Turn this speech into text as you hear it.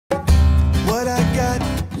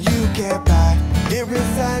can't buy. It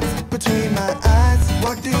resides between my eyes.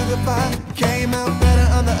 Walked through the fire, came out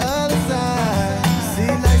better on the other side. See,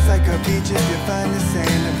 life's like a beach if you find the sand.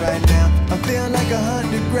 And right now, I'm feeling like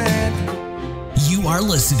 100 grand. You are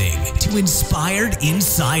listening to Inspired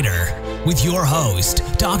Insider with your host,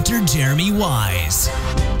 Dr. Jeremy Weisz.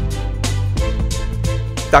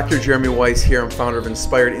 Dr. Jeremy Weisz here. I'm founder of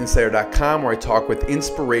InspiredInsider.com, where I talk with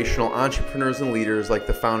inspirational entrepreneurs and leaders like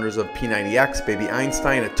the founders of P90 X, Baby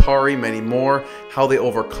Einstein, Atari, many more, how they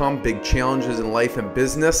overcome big challenges in life and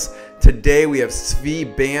business. Today we have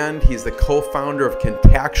Zvi Band. He's the co-founder of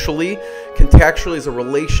Contactually. Contactually is a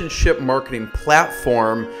relationship marketing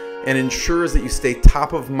platform and ensures that you stay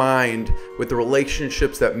top of mind with the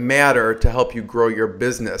relationships that matter to help you grow your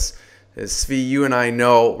business. As Zvi, you and I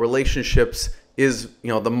know, relationships is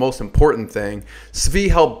the most important thing. Zvi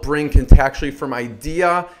helped bring Contactually from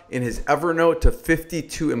idea in his Evernote to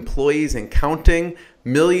 52 employees and counting,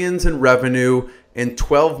 millions in revenue, and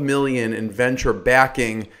 12 million in venture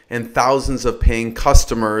backing, and thousands of paying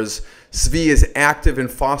customers. Zvi is active in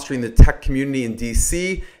fostering the tech community in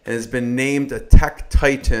DC and has been named a Tech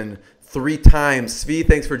Titan 3 times. Zvi,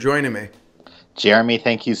 thanks for joining me. Jeremy,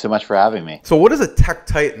 thank you so much for having me. So what is a Tech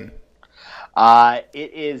Titan?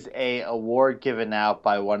 It is an award given out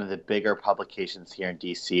by one of the bigger publications here in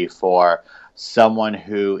DC for someone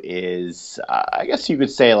who is, I guess you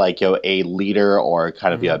could say, like a leader or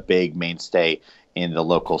kind of a big mainstay in the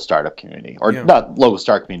local startup community, or not local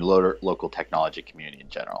startup community, local technology community in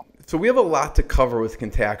general. So we have a lot to cover with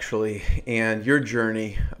Contactually and your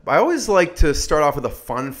journey. I always like to start off with a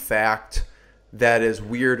fun fact that is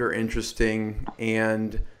weird or interesting,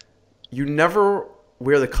 and you never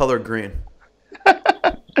wear the color green.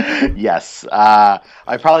 Yes. I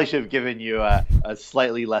probably should have given you a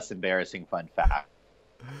slightly less embarrassing fun fact.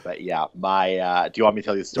 But yeah, do you want me to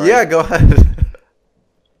tell you the story? Yeah, go ahead.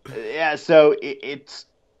 Yeah, so it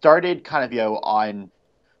started kind of, on,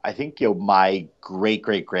 I think, my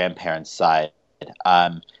great-great-grandparents' side.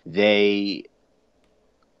 They,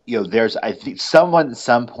 I think someone at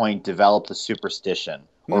some point developed a superstition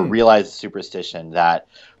or realized a superstition that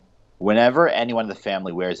whenever anyone in the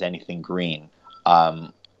family wears anything green,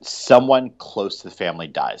 someone close to the family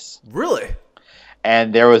dies. Really?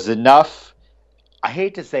 And there was enough, I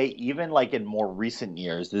hate to say, even like in more recent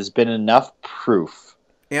years, there's been enough proof.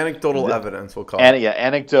 Anecdotal evidence, we'll call it. Yeah,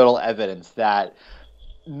 anecdotal evidence that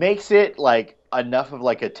makes it like enough of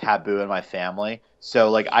like a taboo in my family. So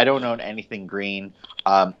like I don't own anything green.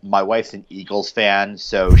 My wife's an Eagles fan,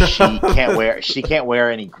 so she can't wear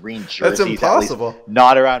any green jerseys. That's impossible. At least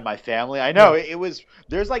not around my family. I know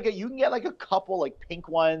there's like you can get like a couple like pink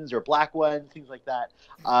ones or black ones, things like that.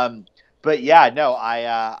 But yeah, no,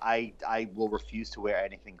 I will refuse to wear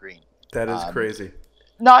anything green. That is crazy.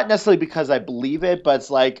 Not necessarily because I believe it, but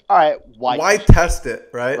it's like, all right, why test it,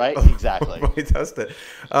 right? Right, exactly. Why test it?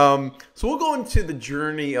 So we'll go into the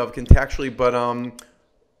journey of Contactually, but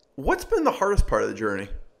what's been the hardest part of the journey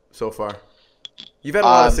so far? You've had a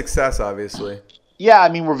lot of success, obviously. Yeah, I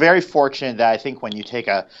mean, we're very fortunate that I think when you take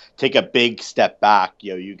a big step back,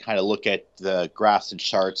 you kind of look at the graphs and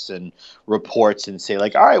charts and reports and say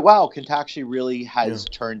like, all right, wow, Contactually really has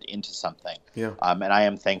turned into something. Yeah. And I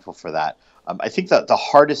am thankful for that. I think that the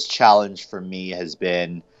hardest challenge for me has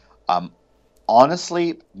been,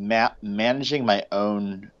 honestly, managing my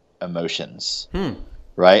own emotions.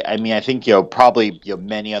 Right? I mean, I think probably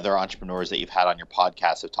many other entrepreneurs that you've had on your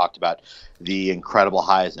podcast have talked about the incredible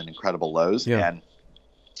highs and incredible lows, and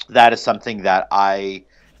that is something that I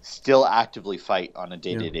still actively fight on a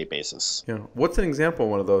day-to-day basis. Yeah. What's an example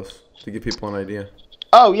of one of those to give people an idea?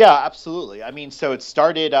 Oh yeah, absolutely. I mean, so it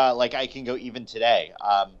started like I can go even today.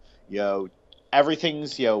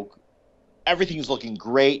 Everything's looking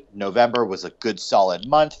great. November was a good solid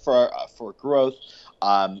month for growth.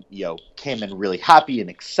 Came in really happy and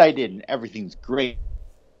excited, and everything's great.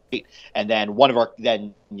 And then one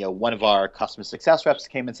of our customer success reps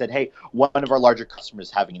came and said, "Hey, one of our larger customers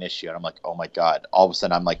is having an issue." And I'm like, "Oh my God!" All of a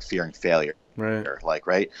sudden, I'm like fearing failure. Right. Like,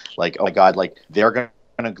 oh my God! Like they're going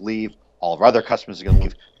to leave. All of our other customers are going to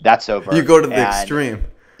leave. That's over. You go to the extreme.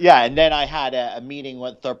 Yeah, and then I had a meeting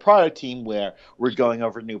with our product team where we're going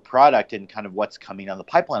over new product and kind of what's coming down the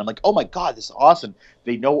pipeline. I'm like, oh my God, this is awesome.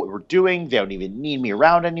 They know what we're doing. They don't even need me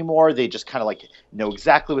around anymore. They just kind of like know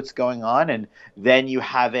exactly what's going on. And then you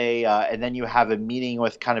have a meeting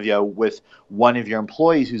with kind of with one of your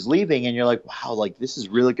employees who's leaving, and you're like, wow, like this is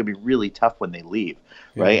really gonna be really tough when they leave,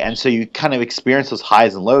 right? And so you kind of experience those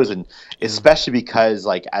highs and lows, and especially because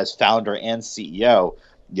like as founder and CEO.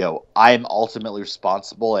 I'm ultimately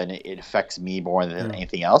responsible, and it affects me more than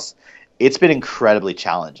anything else. it's been incredibly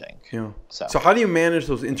challenging. Yeah. So how do you manage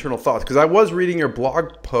those internal thoughts? Because I was reading your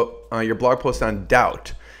blog post on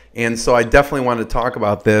doubt, and so I definitely wanted to talk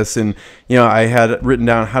about this. And I had written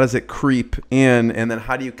down, how does it creep in, and then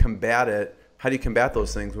how do you combat it? How do you combat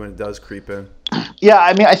those things when it does creep in? Yeah,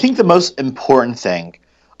 I mean, I think the most important thing,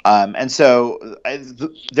 and so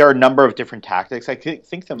there are a number of different tactics. I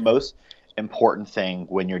think the most important thing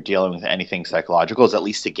when you're dealing with anything psychological is at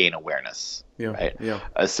least to gain awareness. Yeah. Right. Yeah.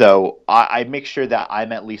 So I make sure that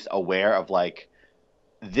I'm at least aware of like,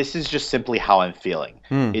 this is just simply how I'm feeling.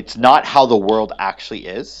 It's not how the world actually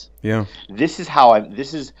is. Yeah. This is how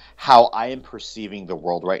I am perceiving the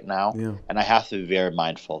world right now. Yeah. And I have to be very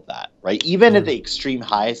mindful of that. Right. Even at the extreme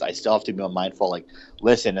highs, I still have to be mindful. Like,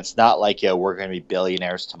 listen, it's not like, we're going to be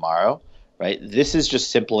billionaires tomorrow. Right. This is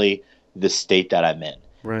just simply the state that I'm in.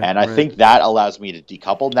 Right, and I think that allows me to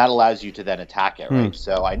decouple, and that allows you to then attack it, right?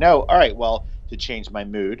 So I know, all right, well, to change my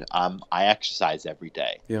mood, I exercise every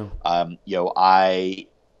day. Yeah.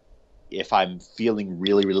 If I'm feeling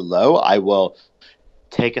really, really low, I will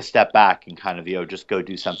take a step back and kind of, just go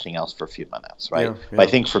do something else for a few minutes, right? Yeah, But I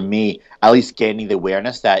think for me, at least gaining the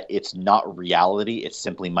awareness that it's not reality, it's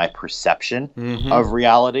simply my perception of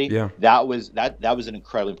reality. Yeah. That was an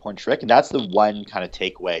incredibly important trick, and that's the one kind of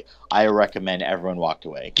takeaway I recommend everyone walked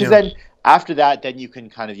away. Because then after that, then you can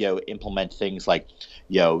kind of implement things like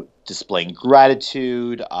displaying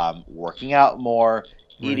gratitude, working out more,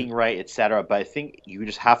 eating right, etc. But I think you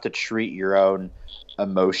just have to treat your own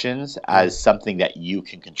emotions as something that you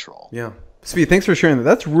can control. Yeah. Svi, thanks for sharing that.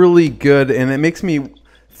 That's really good, and it makes me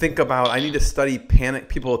think about, I need to study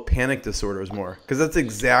people with panic disorders more, because that's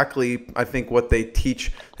exactly, I think, what they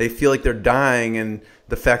teach. They feel like they're dying, and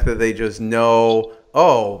the fact that they just know,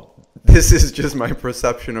 oh, this is just my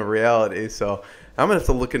perception of reality. So I'm gonna have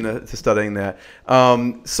to look into studying that.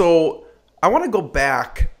 So I want to go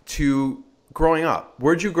back to growing up.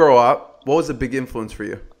 Where'd you grow up? What was a big influence for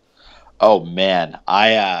you? Oh man, I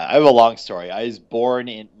have a long story. I was born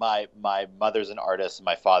in my mother's an artist and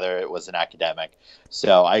my father was an academic.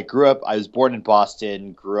 So I was born in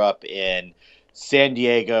Boston, grew up in San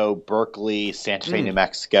Diego, Berkeley, Santa Fe, New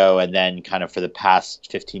Mexico, and then kind of for the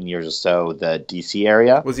past 15 years or so, the DC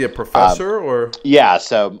area. Was he a professor or? Yeah,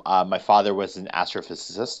 so my father was an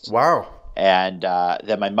astrophysicist. Wow. And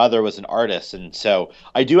then my mother was an artist. And so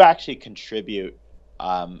I do actually contribute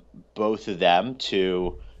both of them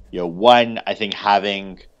to, one, I think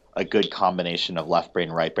having a good combination of left brain,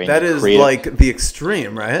 right brain. That is like the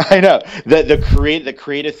extreme, right? I know. The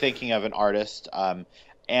creative thinking of an artist, and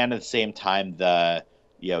at the same time the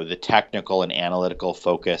technical and analytical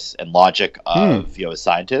focus and logic of a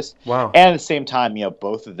scientist. Wow. And at the same time,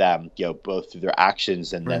 both of them, both through their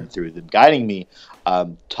actions and then through them guiding me,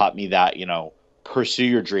 taught me that pursue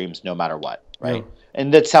your dreams no matter what, right? Yeah.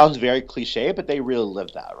 And that sounds very cliche, but they really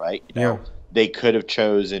lived that, right? They could have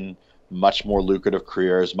chosen much more lucrative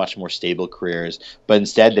careers, much more stable careers, but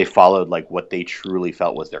instead they followed like what they truly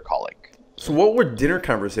felt was their calling. So what were dinner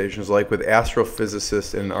conversations like with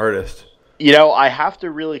astrophysicists and an artist? I have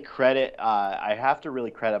to really credit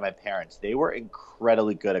my parents. They were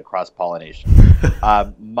incredibly good at cross-pollination.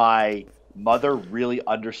 My mother really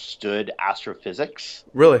understood astrophysics.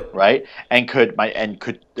 Really? Right? And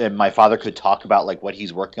my father could talk about like what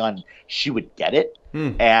he's working on. She would get it.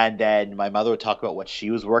 And then my mother would talk about what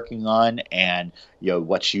she was working on and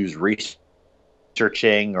what she was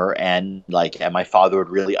researching and my father would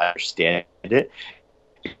really understand it.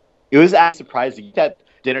 It was actually surprising that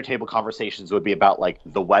dinner table conversations would be about like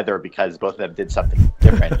the weather because both of them did something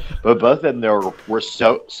different. But both of them were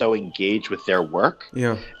so engaged with their work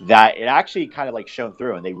that it actually kind of like shone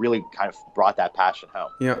through, and they really kind of brought that passion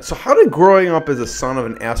home. Yeah. So how did growing up as a son of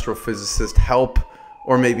an astrophysicist help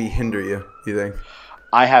or maybe hinder you, you think?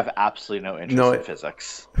 I have absolutely no interest in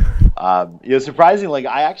physics. Surprisingly,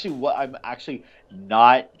 I'm actually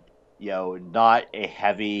not a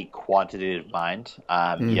heavy quantitative mind.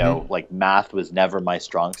 Like math was never my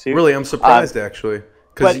strong suit. Really, I'm surprised actually,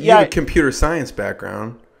 because you have a computer science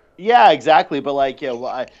background. Yeah, exactly.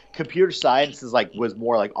 But computer science was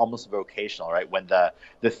more like almost vocational, right? When the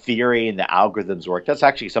theory and the algorithms work, that's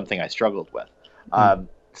actually something I struggled with.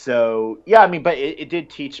 So yeah, I mean, but it did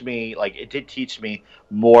teach me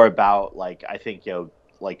more about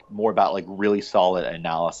more about really solid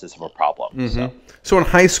analysis of a problem. So in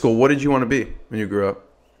high school, what did you want to be when you grew up?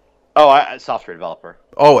 Oh, a software developer.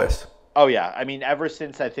 Always. Oh yeah, I mean, ever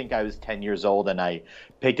since I think I was 10 years old and I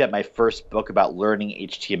picked up my first book about learning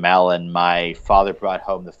HTML and my father brought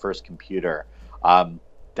home the first computer,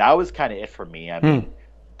 that was kind of it for me. I mean,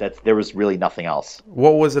 there was really nothing else.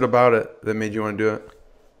 What was it about it that made you want to do it?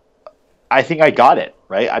 I think I got it,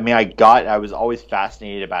 right? I mean, I was always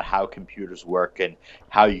fascinated about how computers work and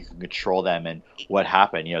how you can control them and what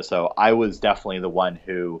happened, so I was definitely the one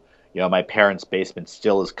who, my parents' basement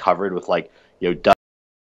still is covered with like,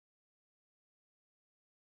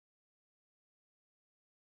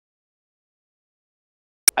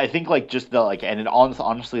 I think like just the like, and it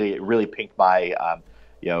honestly, it really piqued my,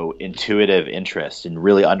 intuitive interest in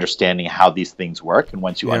really understanding how these things work. And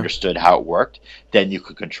once you understood how it worked, then you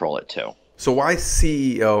could control it too. So why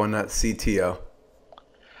CEO and not CTO?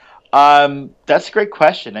 That's a great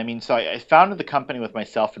question. I mean, so I founded the company with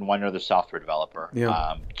myself and one other software developer,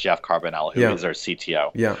 Jeff Carbonell, who is our CTO.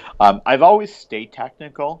 Yeah. I've always stayed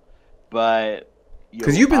technical, but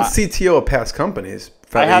because you've been CTO of past companies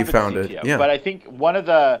that you founded, But I think one of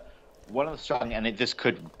the strong, and this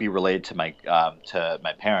could be related to my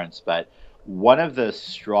parents, but one of the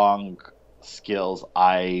strong skills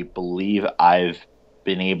I believe I've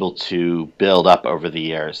been able to build up over the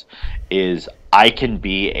years is I can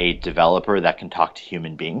be a developer that can talk to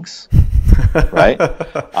human beings, right?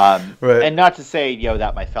 Right. And not to say,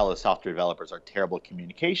 that my fellow software developers are terrible at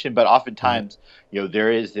communication, but oftentimes,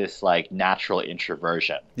 there is this like natural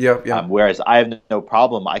introversion. Whereas I have no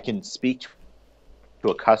problem. I can speak to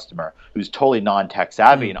a customer who's totally non-tech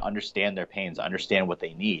savvy and understand their pains, understand what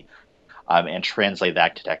they need. And translate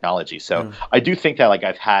that to technology. So I do think that like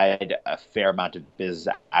I've had a fair amount of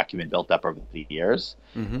business acumen built up over the years.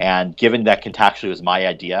 And given that Contactually was my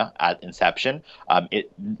idea at inception, it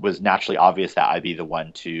was naturally obvious that I'd be the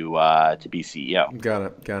one to be CEO.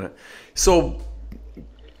 Got it. So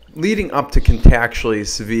leading up to Contactually,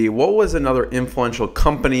 Svi, what was another influential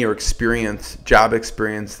company or job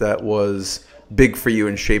experience that was big for you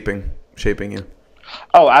in shaping you?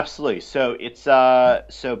 Oh, absolutely. So it's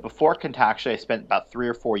so before Contactually, I spent about 3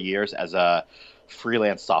 or 4 years as a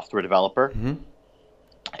freelance software developer,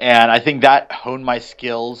 and I think that honed my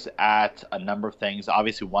skills at a number of things.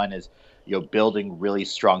 Obviously, one is building really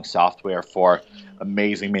strong software for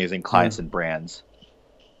amazing clients and brands.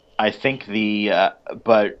 I think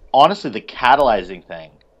but honestly, the catalyzing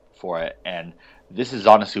thing for it, and this is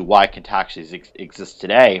honestly why Contactually exists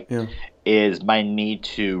today, is my need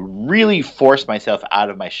to really force myself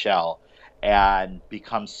out of my shell and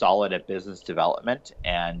become solid at business development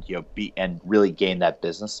and and really gain that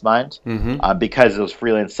business mind. Because as a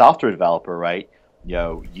freelance software developer, right,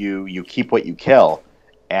 you keep what you kill,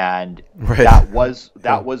 and that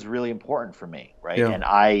was really important for me, right? And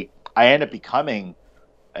I ended up becoming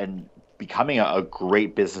a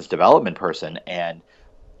great business development person, and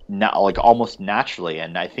now like almost naturally,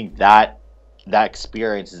 and I think that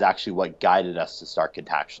experience is actually what guided us to start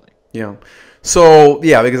Contactually. So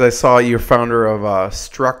because I saw you're founder of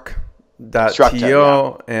Struck.to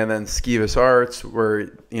and then Skivus Arts,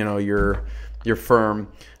 where your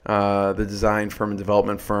firm, the design firm and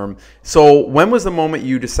development firm. So when was the moment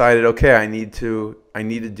you decided, okay, I need to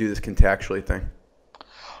do this Contactually thing?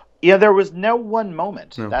 There was no one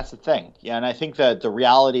moment. No. That's the thing. And I think that the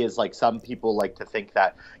reality is like some people like to think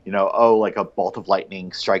that, like a bolt of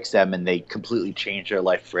lightning strikes them and they completely change their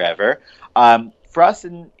life forever. For us,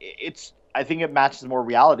 I think it matches more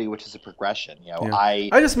reality, which is a progression. I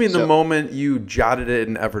just mean the moment you jotted it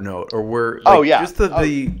in Evernote, or just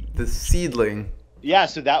the seedling. Yeah,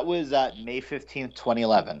 so that was May 15th,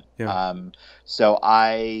 2011. So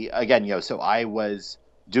I was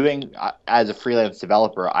doing, as a freelance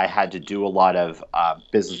developer, I had to do a lot of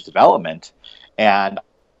business development, and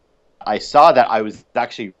I saw that I was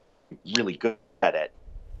actually really good at it.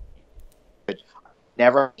 But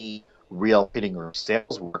never real hitting or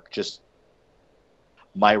sales work, just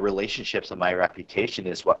my relationships and my reputation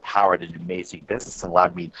is what powered an amazing business and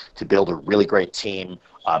allowed me to build a really great team,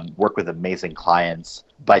 work with amazing clients.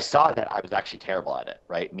 But I saw that I was actually terrible at it,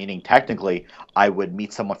 right? Meaning technically, I would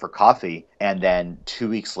meet someone for coffee and then 2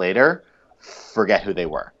 weeks later, forget who they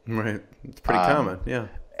were. Right. It's pretty common, yeah.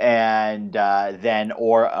 And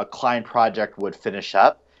or a client project would finish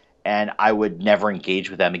up and I would never engage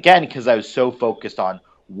with them again because I was so focused on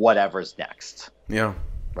whatever's next. Yeah.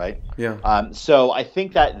 Right? Yeah. So I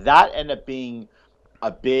think that ended up being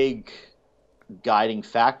a big guiding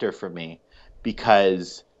factor for me,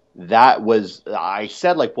 because I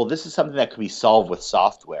said like, well, this is something that could be solved with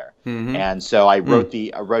software. And so I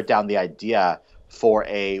wrote down the idea for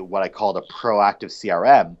what I called a proactive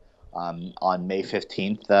CRM on May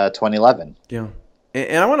 15th, 2011. Yeah.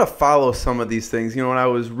 And I want to follow some of these things. When I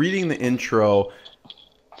was reading the intro,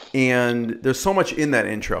 and there's so much in that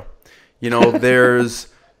intro, there's,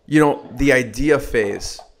 the idea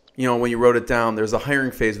phase, when you wrote it down, there's a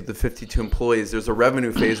hiring phase with the 52 employees. There's a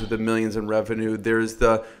revenue phase with the millions in revenue. There's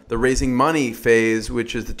the raising money phase,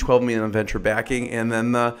 which is the 12 million in venture backing, and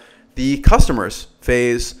then the customers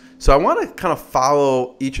phase. So I want to kind of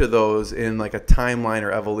follow each of those in like a timeline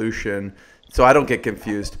or evolution, so I don't get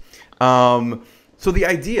confused. So the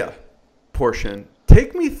idea portion,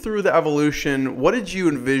 take me through the evolution. What did you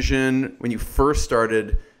envision when you first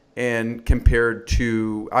started, and compared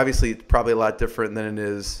to, obviously it's probably a lot different than it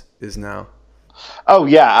is now? Oh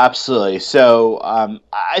yeah, absolutely. So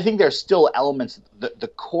I think there's still elements,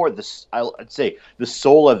 the core, I'd say the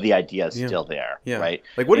soul of the idea is still there, right?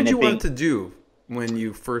 Like what did you want to do when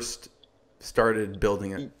you first started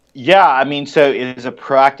building it? Yeah, I mean, so it is a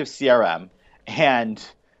proactive CRM, and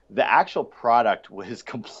the actual product was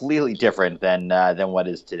completely different than what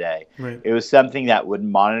is today. Right. It was something that would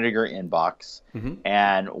monitor your inbox,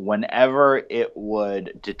 and whenever it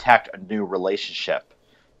would detect a new relationship,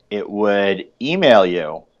 it would email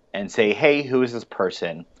you and say, hey, who is this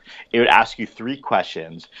person? It would ask you 3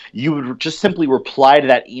 questions. You would just simply reply to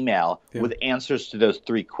that email with answers to those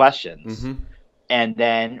 3 questions. And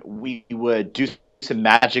then we would do some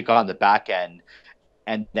magic on the back end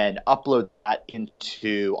and then upload that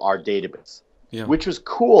into our database, which was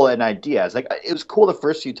cool an idea. It's like, it was cool the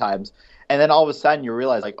first few times. And then all of a sudden you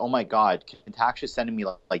realize, like, oh my God, Contactually sending me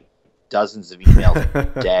like dozens of emails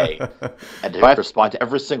a day. And do I have to respond to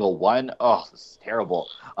every single one? Oh, this is terrible.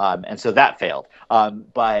 And so that failed.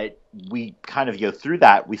 But we kind of go through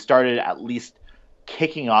that. We started at least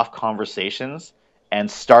kicking off conversations and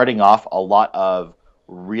starting off a lot of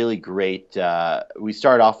really great. We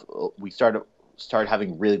started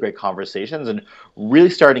having really great conversations and really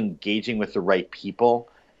started engaging with the right people,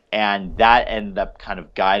 and that ended up kind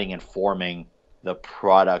of guiding and forming the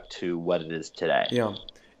product to what it is today. Yeah,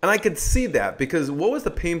 and I could see that, because what was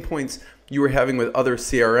the pain points you were having with other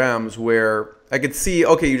CRMs where I could see,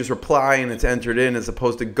 okay, you just reply and it's entered in, as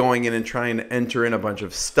opposed to going in and trying to enter in a bunch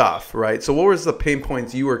of stuff, right? So what was the pain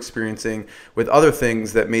points you were experiencing with other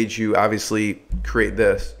things that made you obviously create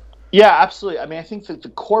this? Yeah, absolutely. I mean, I think that the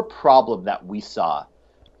core problem that we saw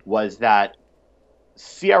was that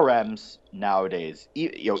CRMs nowadays,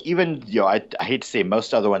 even I hate to say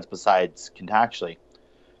most other ones besides Contactually,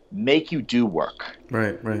 make you do work.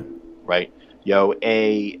 Right.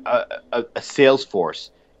 A Salesforce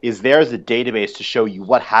is there as a database to show you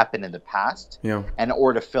what happened in the past. Yeah. And in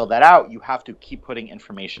order to fill that out, you have to keep putting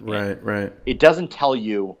information in. Right. It doesn't tell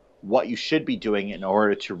you what you should be doing in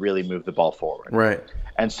order to really move the ball forward. Right.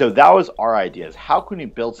 And so that was our idea, is how can we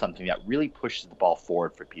build something that really pushes the ball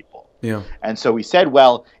forward for people? Yeah. And so we said,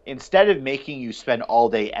 well, instead of making you spend all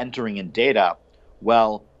day entering in data,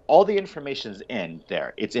 well, all the information is in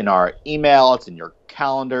there. It's in our email, it's in your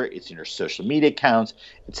calendar, it's in your social media accounts,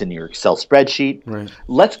 it's in your Excel spreadsheet. Right.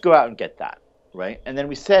 Let's go out and get that, right? And then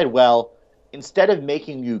we said, well, instead of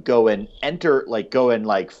making you go and enter,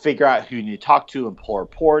 figure out who you need to talk to and pull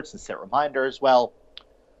reports and set reminders, well,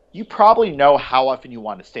 you probably know how often you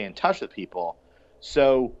want to stay in touch with people.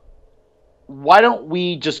 So why don't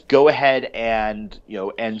we just go ahead and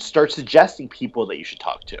start suggesting people that you should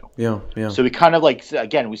talk to? Yeah. So we kind of we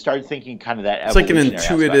started thinking kind of that. It's like an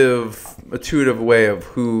intuitive way of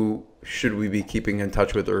who should we be keeping in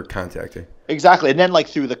touch with or contacting. Exactly. And then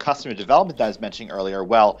through the customer development that I was mentioning earlier,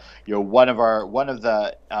 well, one of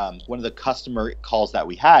the customer calls that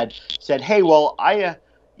we had said, hey, well,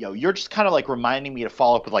 you're just kind of reminding me to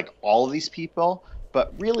follow up with all of these people,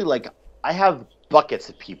 but really I have buckets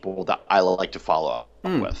of people that I like to follow up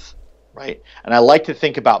with, right? And I like to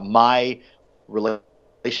think about my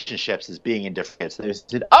relationships as being in different buckets. And they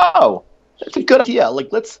said, oh, that's a good idea.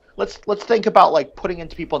 Let's think about putting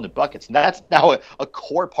into people into buckets, and that's now a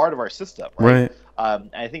core part of our system, right? And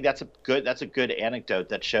I think that's a good anecdote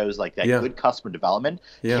that shows good customer development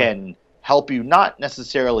can help you not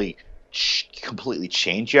necessarily completely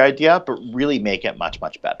change your idea, but really make it much,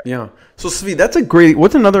 much better. Yeah. So Svi,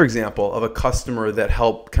 what's another example of a customer that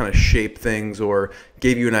helped kind of shape things or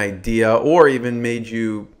gave you an idea or even made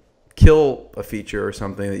you kill a feature or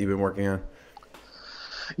something that you've been working on?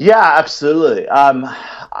 Yeah, absolutely. I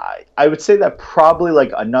would say that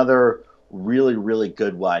probably another really, really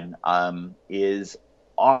good one is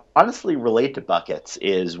honestly relate to buckets.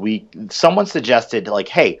 Someone suggested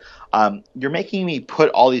hey, you're making me put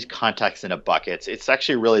all these contacts into buckets. It's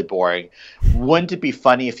actually really boring. Wouldn't it be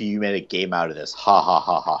funny if you made a game out of this? Ha ha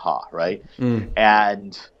ha ha ha, right?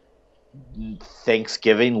 And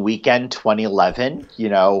Thanksgiving weekend 2011,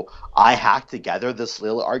 I hacked together this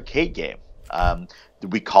little arcade game.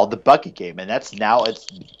 We call the bucket game, and that's now it's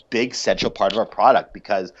big central part of our product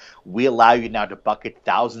because we allow you now to bucket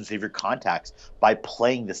thousands of your contacts by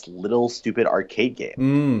playing this little stupid arcade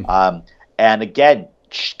game. And again,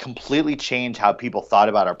 completely change how people thought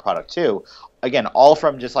about our product too. Again, all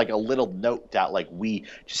from just like a little note that like we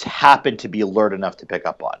just happen to be alert enough to pick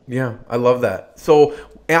up on. Yeah, I love that. So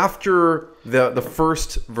after the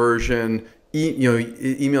first version, it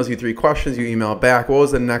emails you 3 questions, you email it back. What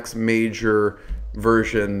was the next major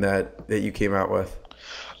version that you came out with?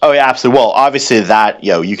 Oh yeah, absolutely. Well, obviously that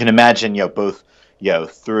you can imagine both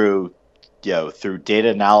through data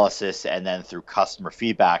analysis and then through customer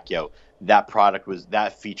feedback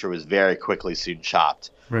that feature was very quickly soon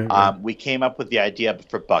shopped. Right. We came up with the idea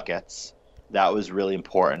for buckets. That was really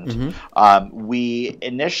important. We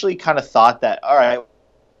initially kind of thought that, all right,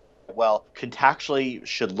 well, Contactually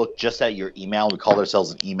should look just at your email. We called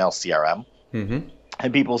ourselves an email CRM.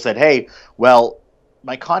 And people said, hey, well,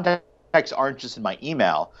 my contacts aren't just in my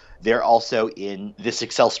email. They're also in this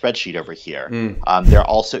Excel spreadsheet over here. They're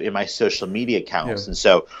also in my social media accounts. And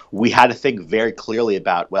so we had to think very clearly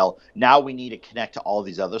about, well, now we need to connect to all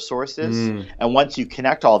these other sources. And once you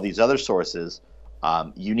connect all these other sources,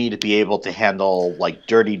 you need to be able to handle like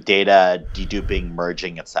dirty data, deduping,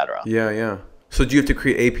 merging, etc. Yeah. So do you have to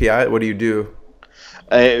create API? What do you do?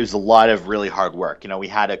 It was a lot of really hard work. We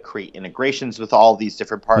had to create integrations with all these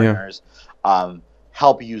different partners,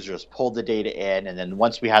 help users pull the data in, and then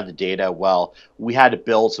once we had the data, well, we had to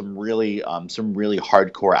build some really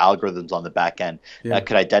hardcore algorithms on the back end that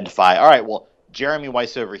could identify, all right, well, Jeremy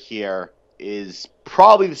Weisz over here is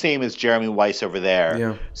probably the same as Jeremy Weisz over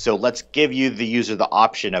there. So let's give you the user the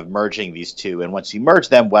option of merging these two, and once you merge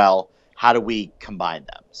them, well, how do we combine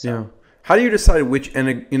them? So. How do you decide which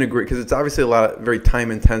integrate? Because it's obviously a lot of very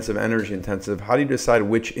time intensive, energy intensive. How do you decide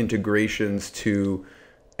which integrations to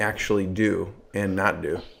actually do and not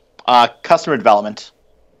do? Customer development.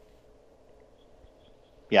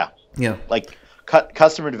 Yeah. Like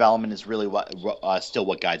customer development is really what still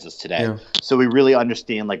what guides us today. So we really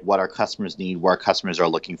understand like what our customers need, what our customers are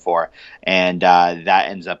looking for, and that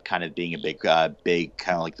ends up kind of being a big kind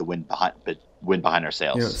of like the wind behind our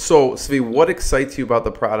sales. So Svi, what excites you about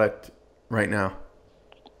the product right now?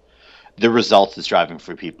 The results it's driving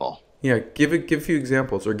for people. Give a few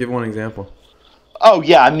examples, or give one example. Oh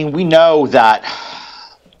yeah, I mean, we know that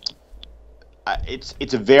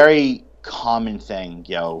it's a very common thing,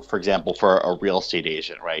 for example, for a real estate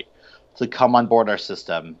agent, right, to come on board our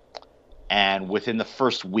system, and within the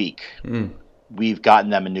first week, we've gotten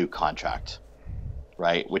them a new contract,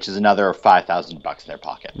 right, which is another $5,000 in their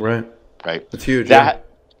pocket. Right. That's huge. That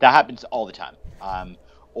happens all the time.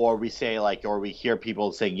 Or we say or we hear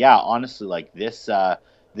people saying, yeah, honestly, like this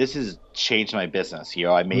has changed my business.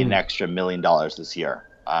 I made an extra $1 million this year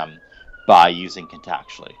by using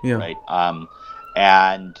Contactually, right?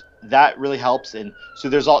 And that really helps. And so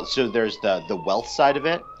there's the wealth side of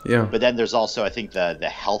it, but then there's also, I think, the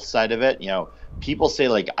health side of it. People say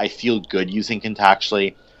like, I feel good using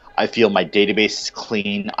Contactually. I feel my database is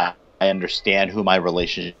clean. I understand who my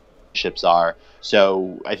relationships are.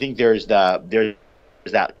 So I think there's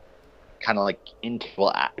that kind of like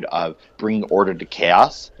integral act of bringing order to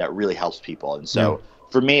chaos that really helps people. And so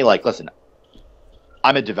for me, like, listen,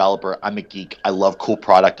 I'm a developer, I'm a geek, I love cool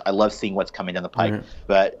product, I love seeing what's coming down the pike.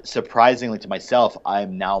 But surprisingly to myself,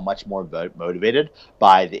 I'm now much more motivated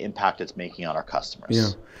by the impact it's making on our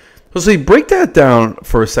customers. So break that down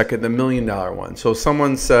for a second, the $1 million one. So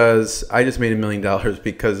someone says, I just made $1 million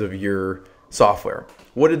because of your software.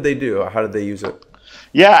 What did they do? How did they use it?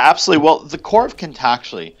 Yeah, absolutely. Well, the core of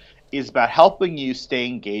Contactually is about helping you stay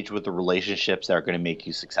engaged with the relationships that are going to make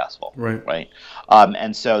you successful. Right.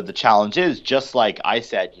 And so the challenge is, just like I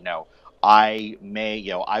said, I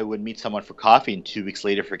would meet someone for coffee and 2 weeks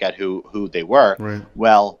later forget who they were.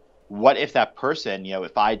 Well, what if that person,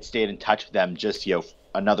 if I'd stayed in touch with them just,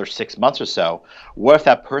 another 6 months or so, what if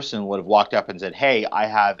that person would have walked up and said, hey, I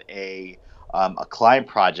have a client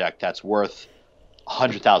project that's worth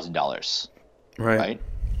 $100,000. Right.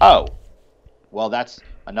 Oh, well, that's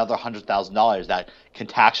another $100,000 that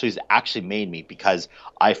Contactually has actually made me because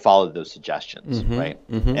I followed those suggestions. Right.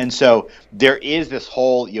 And so there is this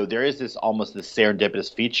whole, there is this almost this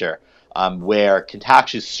serendipitous feature where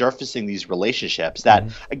Contactually is surfacing these relationships that,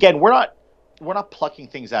 again, we're not plucking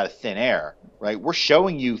things out of thin air. Right. We're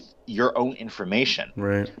showing you your own information.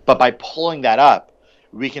 Right. But by pulling that up,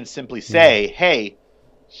 we can simply say, hey,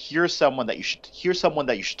 here's someone that you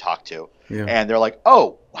should talk to. And they're like,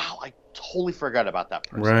 oh, wow, I totally forgot about that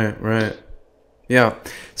person. Right. Yeah.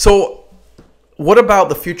 So what about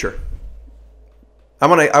the future? I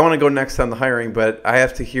want to go next on the hiring, but I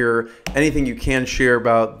have to hear anything you can share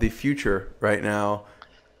about the future right now.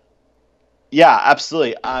 Yeah,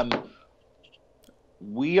 absolutely.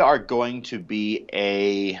 We are going to be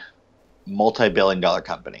a multi-billion-dollar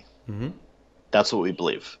company. Mm-hmm. That's what we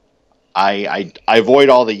believe. I avoid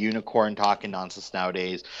all the unicorn talk and nonsense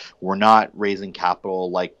nowadays. We're not raising capital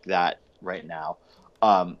like that right now.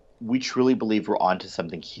 We truly believe we're onto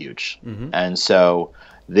something huge. Mm-hmm. And so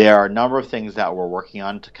there are a number of things that we're working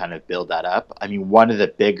on to kind of build that up. I mean, one of the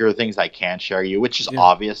bigger things I can share you, which is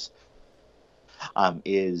obvious,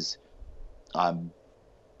 is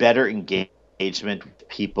better engagement with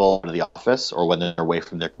people in the office or when they're away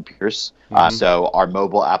from their computers. Mm-hmm. So our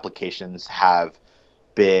mobile applications have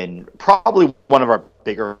been probably one of our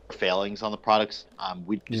bigger failings on the products.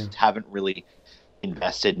 We just haven't really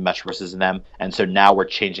invested much resources in them, and so now we're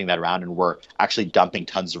changing that around, and we're actually dumping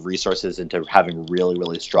tons of resources into having really,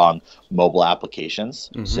 really strong mobile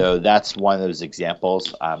applications. Mm-hmm. So that's one of those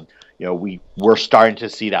examples. We're starting to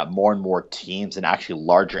see that more and more teams and actually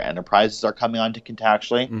larger enterprises are coming on to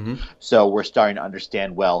Contactually. Mm-hmm. So we're starting to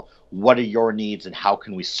understand, well, what are your needs and how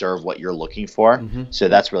can we serve what you're looking for? Mm-hmm. So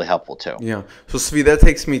that's really helpful too. Yeah. So Svi, that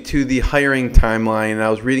takes me to the hiring timeline. And I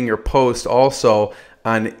was reading your post also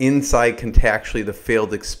on Inside Contactually, the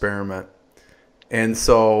failed experiment. And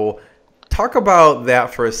so talk about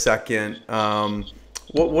that for a second.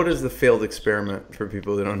 What is the failed experiment for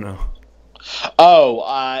people that don't know?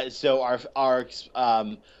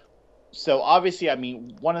 So obviously, I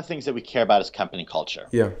mean, one of the things that we care about is company culture.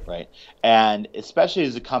 Yeah. Right. And especially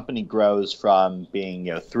as the company grows from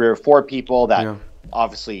being, 3 or 4 people that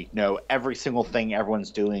obviously know every single thing everyone's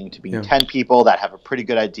doing to being 10 people that have a pretty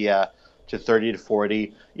good idea to 30 to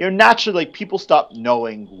 40, naturally people stop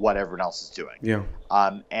knowing what everyone else is doing. Yeah.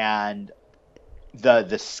 And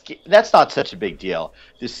that's not such a big deal.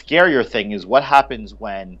 The scarier thing is what happens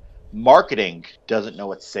when marketing doesn't know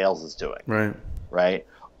what sales is doing. Right. Right.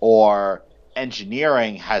 Or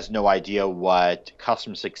engineering has no idea what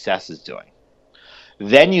customer success is doing.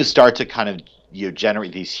 Then you start to kind of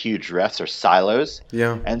generate these huge rifts or silos.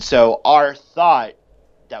 Yeah. And so our thought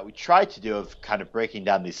that we tried to do of kind of breaking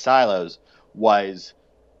down these silos was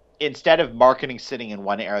instead of marketing sitting in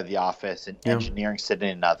one area of the office and engineering sitting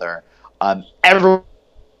in another, everyone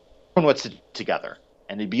would sit together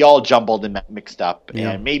and it'd be all jumbled and mixed up.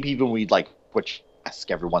 Yeah. And maybe even we'd switch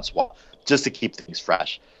desk every once in a while just to keep things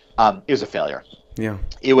fresh. It was a failure. Yeah.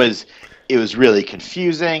 It was really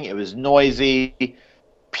confusing. It was noisy.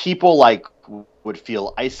 People would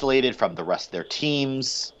feel isolated from the rest of their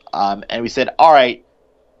teams. And we said, all right,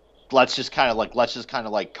 let's just kind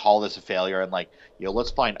of call this a failure and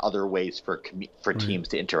let's find other ways for teams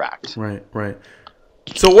to interact. Right.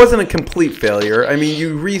 So it wasn't a complete failure. I mean,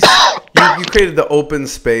 you created the open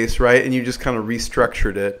space, right? And you just kind of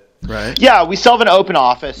restructured it, right? Yeah, we still have an open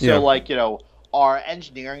office. So our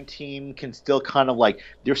engineering team can still kind of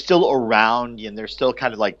they're still around and they're still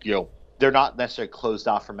kind of they're not necessarily closed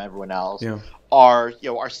off from everyone else. Yeah.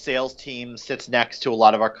 Our sales team sits next to a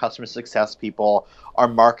lot of our customer success people. Our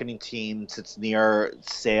marketing team sits near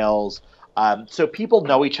sales. So people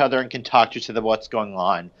know each other and can talk to each other about what's going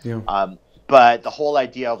on. Yeah. But the whole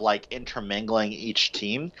idea of intermingling each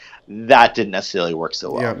team, that didn't necessarily work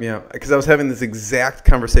so well. Yeah. Because I was having this exact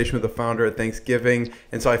conversation with the founder at Thanksgiving,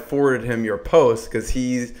 and so I forwarded him your post because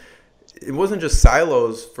it wasn't just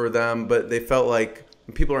silos for them, but they felt like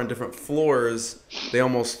when people are on different floors, they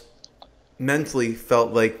almost mentally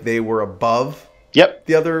felt like they were above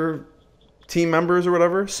the other team members or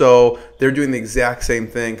whatever. So they're doing the exact same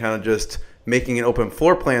thing, kind of just making an open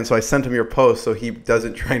floor plan. So I sent him your post so he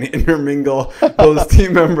doesn't try to intermingle those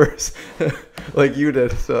team members like you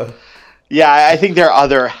did. So yeah, I think there are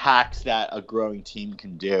other hacks that a growing team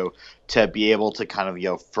can do to be able to kind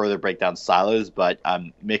of further break down silos, but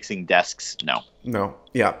mixing desks, no.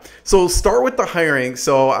 Yeah. So start with the hiring.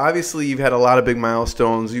 So obviously you've had a lot of big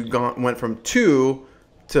milestones. You went from 2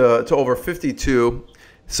 to over 52.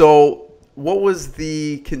 So what was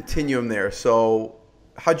the continuum there? So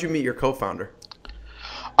how'd you meet your co-founder?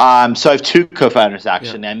 So I have 2 co-founders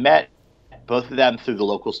actually. Yeah. I met both of them through the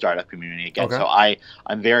local startup community again. Okay. So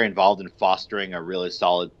I'm very involved in fostering a really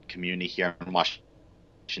solid community here in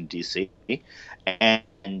Washington, D.C. And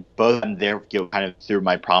both of them there, kind of through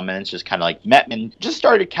my prominence, just kind of met and just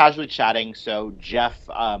started casually chatting. So Jeff,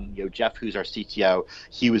 Jeff, who's our CTO,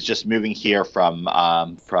 he was just moving here from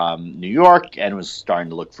New York and was starting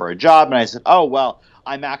to look for a job. And I said, oh, well,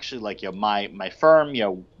 I'm actually like, my firm,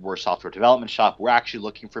 we're a software development shop. We're actually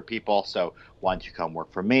looking for people. So why don't you come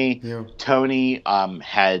work for me? Yeah. Tony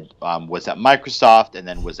was at Microsoft and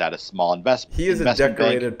then was at a small investment. He has a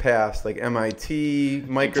decorated past, like MIT,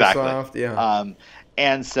 Microsoft. Exactly. Yeah.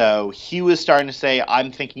 And so he was starting to say,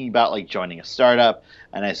 I'm thinking about like joining a startup.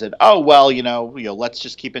 And I said, oh, well, let's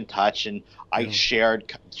just keep in touch. And I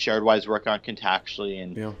shared Weisz work on Contactually.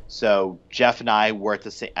 And so Jeff and I were at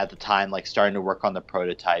the time, like starting to work on the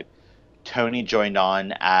prototype. Tony joined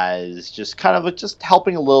on as just kind of just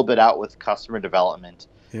helping a little bit out with customer development.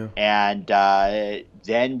 Yeah. And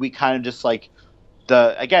then we kind of just like,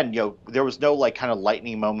 there was no like kind of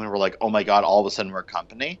lightning moment where like, oh my God, all of a sudden we're a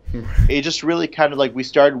company. It just really kind of like we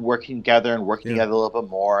started working together and working together a little bit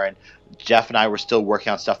more. And Jeff and I were still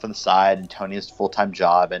working on stuff on the side, and Tony has a full-time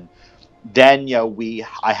job. And then,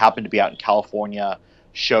 I happened to be out in California,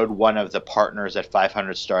 showed one of the partners at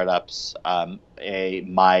 500 Startups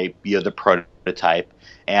the prototype.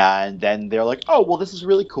 And then they're like, oh, well, this is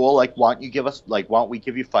really cool. Like, why don't we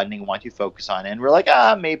give you funding? Why don't you focus on it? And we're like,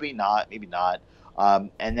 maybe not.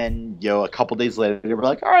 And then, a couple days later, we're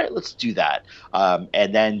like, all right, let's do that.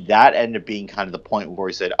 And then that ended up being kind of the point where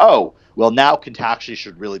we said, oh, well, now Contactually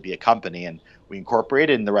should really be a company. And we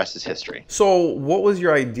incorporated, and the rest is history. So what was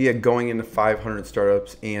your idea going into 500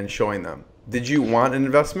 startups and showing them? Did you want an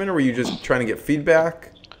investment, or were you just trying to get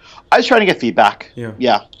feedback? I was trying to get feedback. Yeah.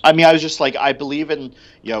 Yeah. I mean, I was just like, I believe in,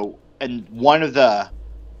 and one of the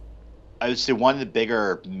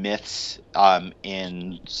bigger myths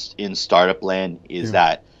in startup land is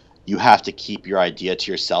that you have to keep your idea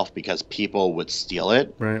to yourself because people would steal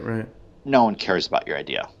it. Right. No one cares about your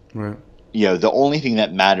idea. Right. The only thing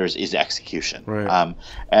that matters is execution. Right.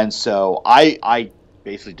 And so I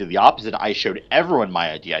basically did the opposite. I showed everyone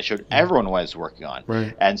my idea. I showed everyone what I was working on.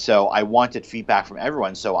 Right. And so I wanted feedback from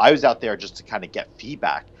everyone. So I was out there just to kind of get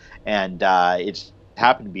feedback. And it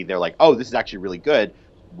happened to be they're like, oh, this is actually really good.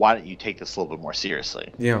 Why don't you take this a little bit more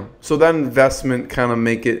seriously? Yeah. So that investment kind of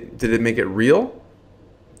did it make it real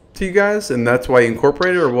to you guys? And that's why you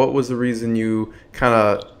incorporated, or what was the reason you kind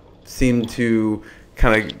of seemed to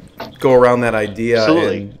kind of go around that idea?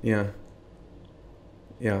 Absolutely. And,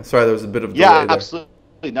 yeah. Sorry, there was a bit of delay there. Absolutely.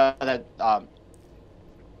 No,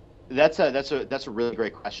 that's a really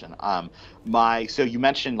great question. So you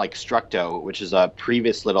mentioned like Structo, which is a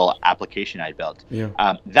previous little application I built.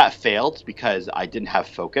 Yeah. That failed because I didn't have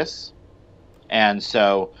focus, and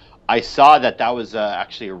so I saw that was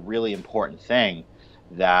actually a really important thing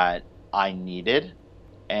that I needed.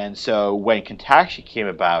 And so when Contactually came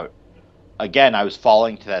about, again, I was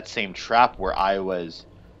falling to that same trap where I was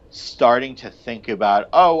starting to think about,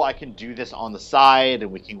 oh, I can do this on the side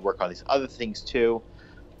and we can work on these other things too.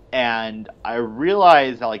 And I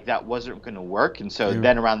realized that that wasn't going to work. And so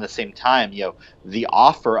then around the same time, the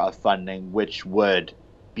offer of funding, which would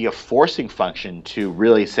be a forcing function to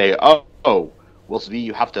really say, well, Zvi,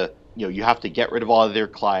 you have to get rid of all of their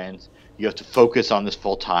clients. You have to focus on this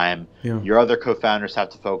full time. Yeah. Your other co-founders have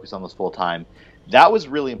to focus on this full time. That was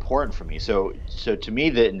really important for me. So to me,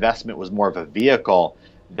 the investment was more of a vehicle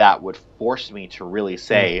that would force me to really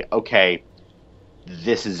say, okay,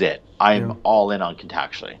 this is it. I'm all in on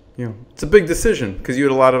Contactually. Yeah, it's a big decision because you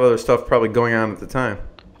had a lot of other stuff probably going on at the time.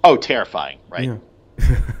 Oh, terrifying, right?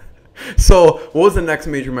 Yeah. So what was the next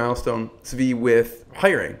major milestone, Zvi, with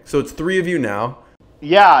hiring? So it's 3 of you now.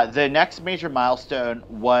 Yeah, the next major milestone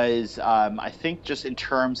was, I think, just in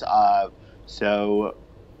terms of, so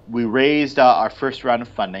we raised our first round of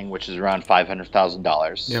funding, which is around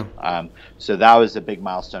 $500,000. Yeah. So that was a big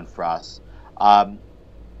milestone for us.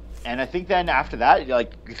 And I think then after that,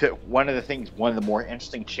 one of the more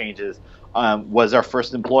interesting changes was our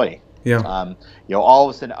first employee. Yeah. All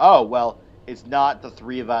of a sudden, oh, well, it's not the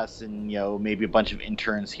 3 of us and, maybe a bunch of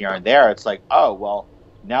interns here and there. It's like, oh, well,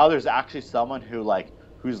 now there's actually someone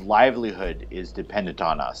whose livelihood is dependent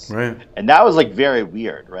on us. Right. And that was very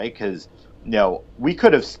weird, right? Because, we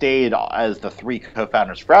could have stayed as the 3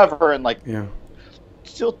 co-founders forever and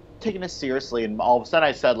still taking this seriously. And all of a sudden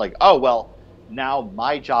I said oh, well, now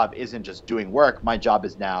my job isn't just doing work. My job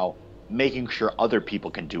is now making sure other people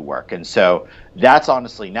can do work. And so that's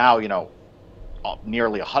honestly now,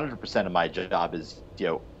 nearly 100% of my job is,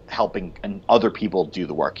 helping other people do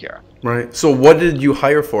the work here. Right. So what did you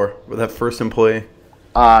hire for with that first employee?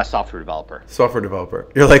 Software developer. Software developer.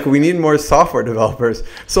 You're like, we need more software developers.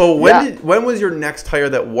 So when was your next hire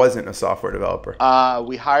that wasn't a software developer?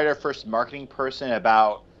 We hired our first marketing person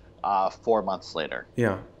about 4 months later.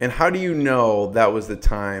 Yeah. And how do you know that was the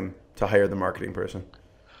time to hire the marketing person?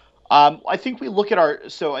 I think we look at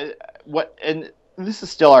and this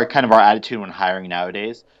is still our attitude when hiring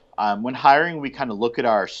nowadays. When hiring, we kind of look at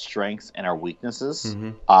our strengths and our weaknesses.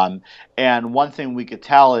 And one thing we could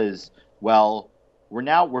tell is, well,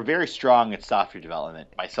 we're very strong at software development.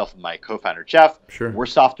 Myself and my co-founder Jeff, we're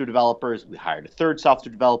software developers. We hired a third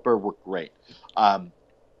software developer. We're great.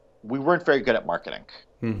 We weren't very good at marketing.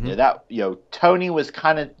 Tony,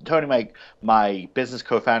 my business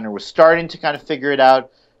co-founder, was starting to kind of figure it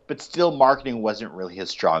out, but still marketing wasn't really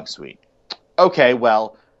his strong suite. Okay,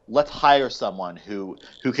 well, let's hire someone who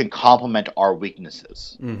can complement our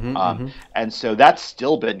weaknesses. And so that's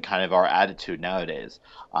still been kind of our attitude nowadays.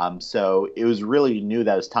 So it was really knew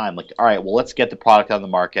that it was time. Like, all right, well, let's get the product on the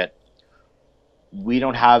market. We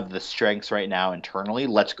don't have the strengths right now internally.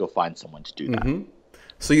 Let's go find someone to do that.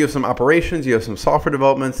 So you have some operations, you have some software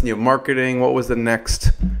developments, and you have marketing. What was the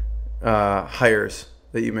next hires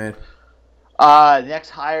that you made?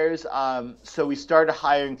 Next hires. So we started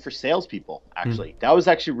hiring for salespeople. Actually, that was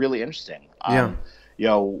actually really interesting.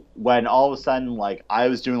 When all of a sudden, like, I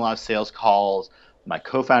was doing a lot of sales calls, my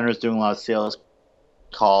co-founder was doing a lot of sales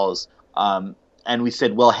calls, and we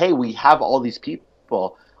said, well, hey, we have all these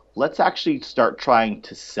people. Let's actually start trying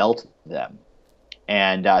to sell to them.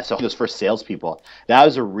 And so those first salespeople, that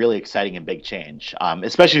was a really exciting and big change,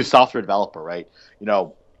 especially as a software developer, right?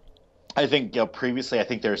 I think previously, I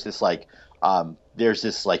think there's this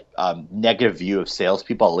negative view of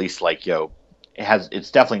salespeople. At least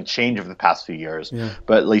it's definitely changed over the past few years.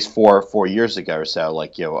 But at least 4 years ago or so,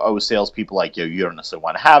 salespeople, you don't necessarily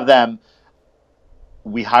want to have them.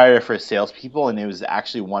 We hired for salespeople, and it was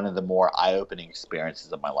actually one of the more eye-opening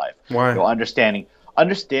experiences of my life. Why? Understanding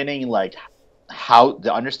understanding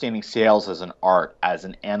sales as an art, as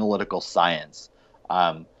an analytical science,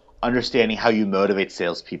 understanding how you motivate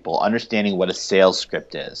salespeople, understanding what a sales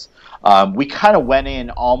script is. We kind of went in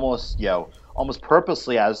almost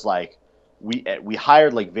purposely as we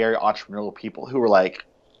hired very entrepreneurial people who were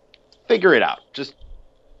figure it out.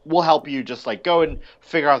 We'll help you. Go and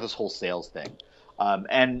figure out this whole sales thing.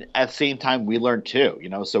 And at the same time, we learned too.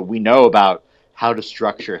 So we know about how to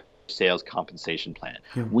structure sales compensation plan.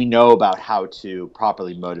 We know about how to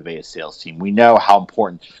properly motivate a sales team. We know how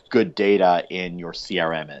important good data in your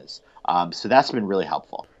CRM is. So that's been really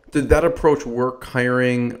helpful. Did that approach work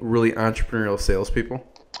hiring really entrepreneurial salespeople?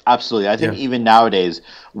 Absolutely. I think even nowadays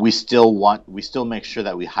we still make sure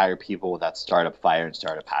that we hire people with that startup fire and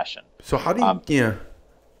startup passion. So how do you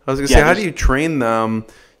I was gonna say, how do you train them?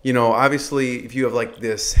 Obviously if you have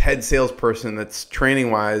this head salesperson that's training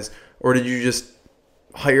wise, or did you just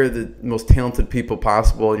hire the most talented people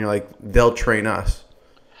possible and you're like, they'll train us?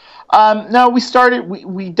 No, we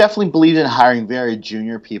definitely believed in hiring very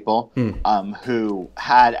junior people who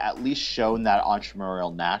had at least shown that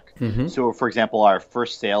entrepreneurial knack. So for example, our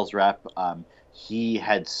first sales rep, he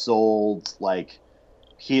had sold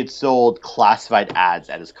classified ads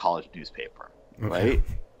at his college newspaper, right?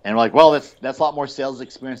 And we're like, well, that's a lot more sales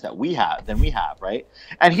experience than we have, right?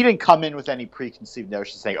 And he didn't come in with any preconceived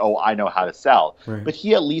notions saying, oh, I know how to sell. But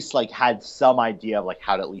he at least had some idea of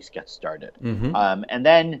how to at least get started. And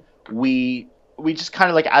then we just kind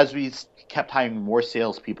of as we kept hiring more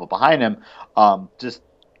salespeople behind him, just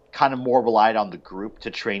kind of more relied on the group to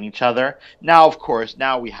train each other. Now, of course,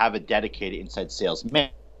 we have a dedicated inside sales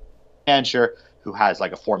manager who has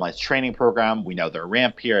a formalized training program. We know their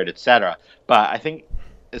ramp period, etc. But I think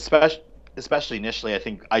especially initially,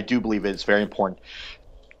 I do believe it's very important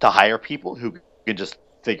to hire people who can just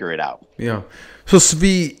figure it out. Yeah. So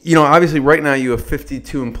Svi, obviously right now you have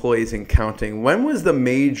 52 employees and counting. When was the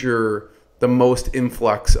most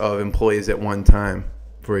influx of employees at one time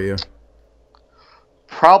for you?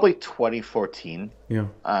 Probably 2014.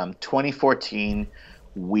 2014,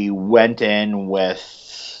 we went in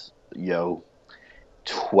with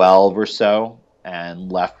 12 or so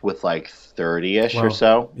and left with 30-ish or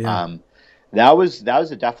so. That was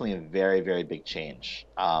definitely a very, very big change.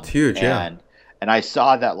 It's huge, and I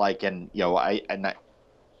saw that I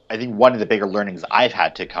think one of the bigger learnings I've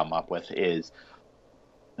had to come up with is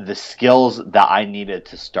the skills that I needed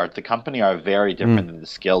to start the company are very different than the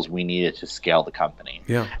skills we needed to scale the company.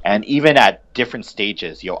 And even at different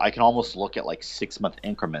stages, I can almost look at 6-month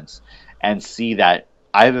increments and see that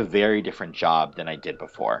I have a very different job than I did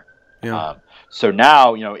before. So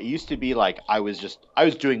now, it used to be I was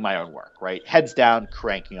doing my own work, right? Heads down,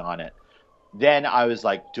 cranking on it. Then I was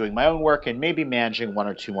doing my own work and maybe managing 1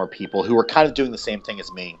 or 2 more people who were kind of doing the same thing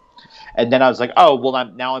as me. And then I was like, oh,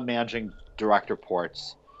 well, now I'm managing direct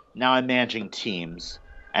reports. Now I'm managing teams.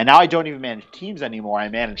 And now I don't even manage teams anymore. I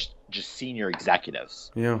manage just senior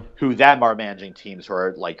executives who then are managing teams who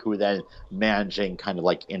are who are then managing kind of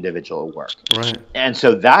individual work. Right. And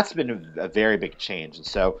so that's been a very big change. And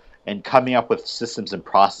so, and coming up with systems and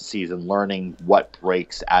processes and learning what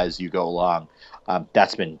breaks as you go along.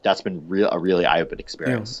 That's been a really eye-opening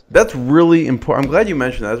experience. Yeah. That's really important. I'm glad you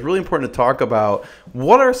mentioned that. It's really important to talk about.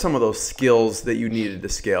 What are some of those skills that you needed to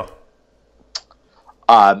scale?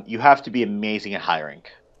 You have to be amazing at hiring.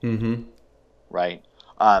 Mm-hmm. Right.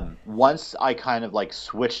 Once I kind of like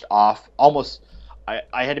switched off, I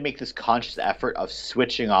had to make this conscious effort of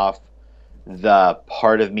switching off the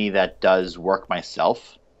part of me that does work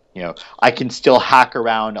myself. You know, I can still hack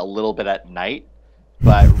around a little bit at night,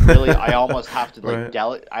 but really I almost have to like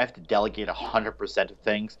I have to delegate 100% of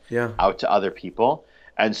things out to other people.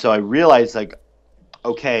 And so I realized, like,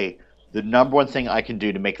 okay, the number one thing I can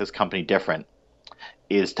do to make this company different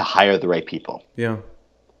is to hire the right people. Yeah.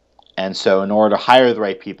 And so in order to hire the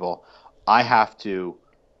right people, I have to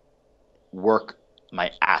work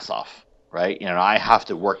my ass off, right? You know, I have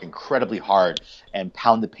to work incredibly hard and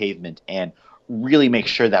pound the pavement and really make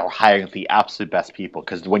sure that we're hiring the absolute best people.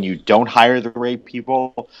 Because when you don't hire the right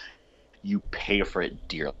people, you pay for it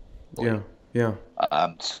dearly. Yeah.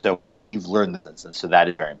 So you've learned this, and so that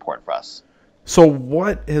is very important for us. So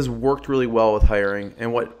what has worked really well with hiring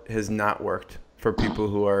and what has not worked for people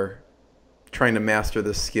who are trying to master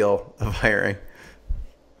the skill of hiring?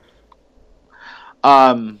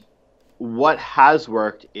 What has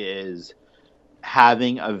worked is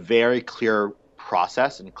having a very clear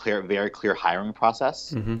process and very clear hiring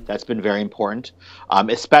process. Mm-hmm. That's been very important,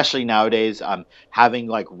 especially nowadays. Having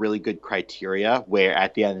like really good criteria where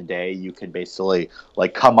at the end of the day you can basically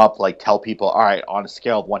like come up, like tell people, all right, on a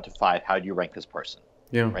scale of 1 to 5, how do you rank this person?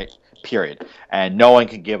 Yeah. Right. Period. And no one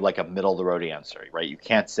can give like a middle of the road answer, right? You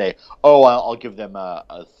can't say, oh, I'll give them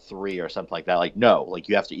a 3 or something like that. Like, no, like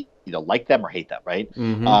you have to either like them or hate them, right?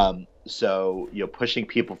 Mm-hmm. So, you know, pushing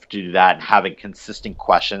people to do that and having consistent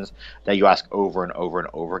questions that you ask over and over and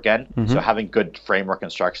over again. Mm-hmm. So having good framework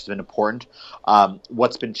and structure has been important.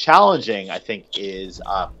 What's been challenging, I think, is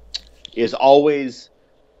always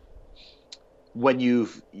when you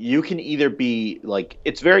can either be like,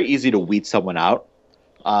 it's very easy to weed someone out.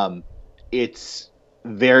 It's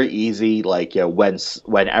very easy, like, you know,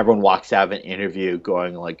 when everyone walks out of an interview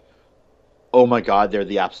going like, oh my God, they're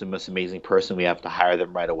the absolute most amazing person, we have to hire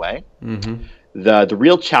them right away. Mm-hmm. The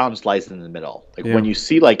real challenge lies in the middle. Like when you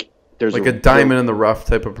see like there's like a diamond in the rough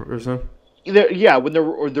type of person. When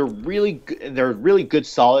they're really good,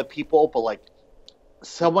 solid people, but like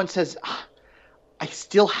someone says, I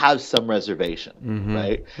still have some reservation, mm-hmm.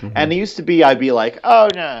 right? Mm-hmm. And it used to be I'd be like, oh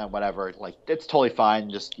no, whatever, like it's totally fine.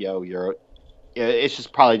 Just it's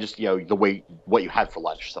just probably just the way what you had for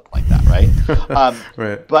lunch or something like that, right?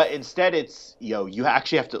 Right. But instead, it's you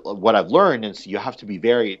actually have to. What I've learned is you have to be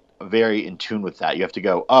very, very in tune with that. You have to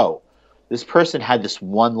go, oh, this person had this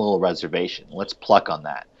one little reservation. Let's pluck on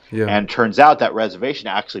that. Yeah. And turns out that reservation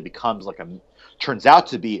actually becomes turns out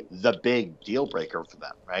to be the big deal breaker for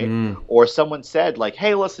them, right? Mm. Or someone said like,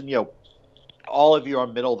 hey, listen, all of you are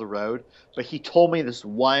middle of the road, but he told me this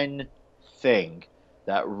one thing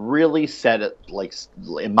that really set it, like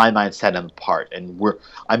in my mind, set him apart, and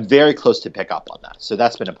I'm very close to pick up on that. So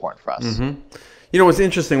that's been important for us. Mm-hmm. You know what's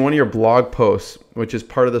interesting? One of your blog posts, which is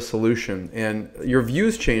part of the solution, and your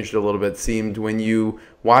views changed a little bit. Seemed when you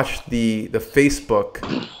watched the Facebook.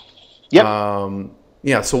 Yep.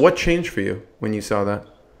 Yeah. So what changed for you when you saw that?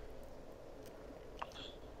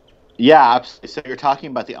 Yeah, absolutely. So you're talking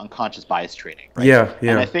about the unconscious bias training, right? Yeah.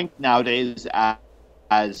 And I think nowadays,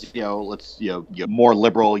 as more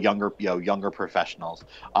liberal, younger professionals,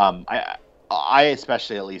 I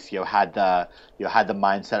especially at least had the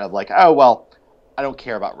mindset of like, oh well, I don't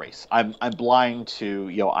care about race. I'm blind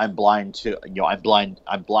to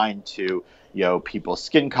people's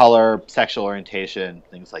skin color, sexual orientation,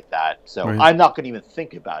 things like that. So right. I'm not going to even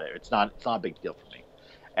think about it. It's not a big deal for me.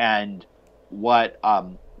 And what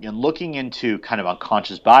looking into kind of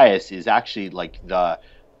unconscious bias is actually like the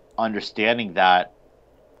understanding that,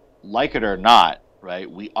 like it or not,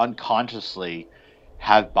 right, we unconsciously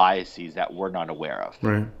have biases that we're not aware of.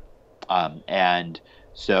 Right. And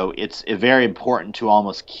so it's very important to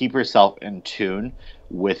almost keep yourself in tune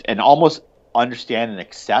with and almost understand and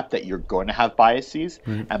accept that you're going to have biases.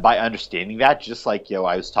 Right. And by understanding that, just like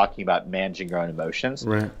I was talking about managing your own emotions,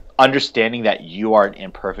 right. Understanding that you are an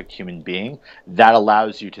imperfect human being, that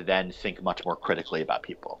allows you to then think much more critically about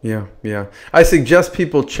people. Yeah. I suggest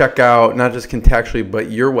people check out not just Contactually,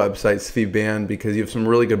 but your website, Svi Band, because you have some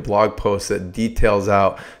really good blog posts that details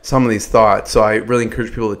out some of these thoughts. So I really encourage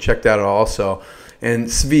people to check that out also. And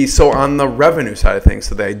Svi, so on the revenue side of things,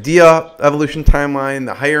 so the idea, evolution timeline,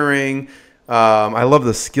 the hiring, I love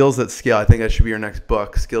the skills that scale. I think that should be your next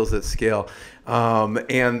book, Skills that Scale,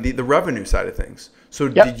 and the revenue side of things. So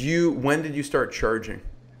when did you start charging?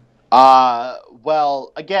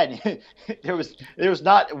 Well, again, there was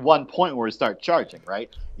not one point where we start charging, right?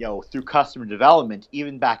 Through customer development,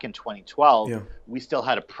 even back in 2012, we still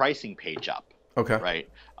had a pricing page up. Okay. Right.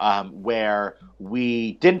 Where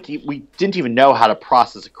we didn't even know how to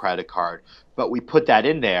process a credit card, but we put that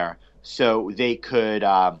in there so they could.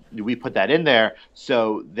 We could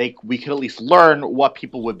at least learn what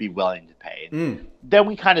people would be willing to pay. Then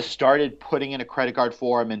we kind of started putting in a credit card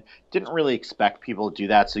for them, and didn't really expect people to do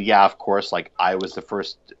that. So yeah, of course, like I was the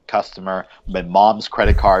first customer. My mom's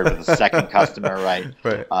credit card was the second customer, right?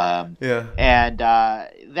 Right. And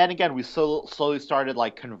then again, we slowly started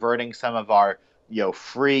like converting some of our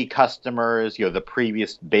free customers, the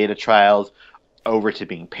previous beta trials, over to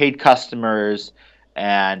being paid customers.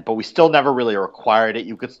 But we still never really required it.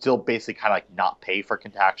 You could still basically kind of like not pay for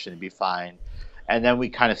Contactually and be fine. And then we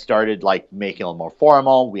kind of started like making it a little more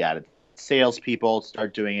formal. We added salespeople to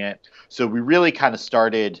start doing it. So we really kind of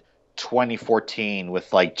started 2014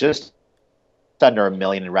 with like just under $1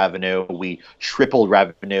 million in revenue. We tripled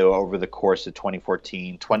revenue over the course of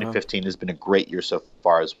 2014. 2015 has been a great year so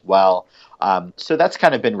far as well. So that's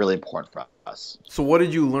kind of been really important for us. So what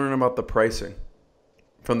did you learn about the pricing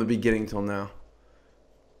from the beginning till now?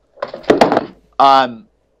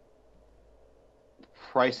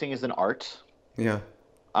 Pricing is an art. Yeah.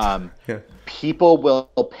 People will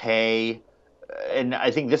pay, and I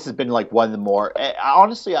think this has been like one of the more.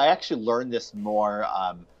 Honestly, I actually learned this more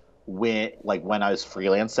when I was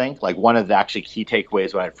freelancing. Like one of the actually key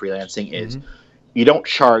takeaways when I'm freelancing is you don't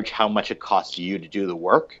charge how much it costs you to do the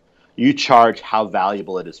work. You charge how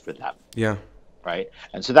valuable it is for them. Yeah. Right.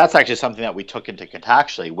 And so that's actually something that we took into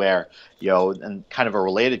Contactually, where and kind of a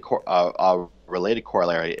related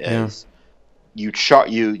corollary is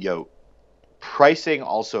pricing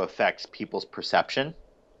also affects people's perception.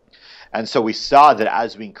 And so we saw that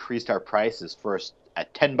as we increased our prices first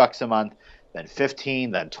at $10 a month, then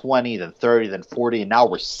 15, then 20, then 30, then 40, and now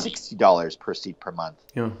we're $60 per seat per month.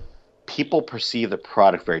 Yeah. People perceive the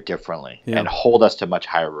product very differently and hold us to much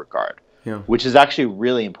higher regard. Yeah. Which is actually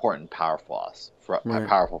really important and powerful for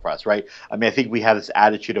us, right? I mean, I think we have this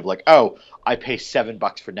attitude of like, oh, I pay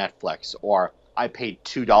 $7 for Netflix, or I paid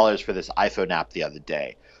 $2 for this iPhone app the other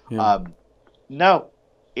day. Yeah. No,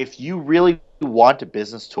 if you really want a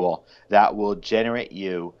business tool that will generate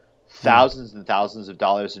you thousands and thousands of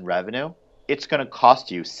dollars in revenue, it's going to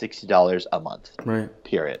cost you $60 a month. Right.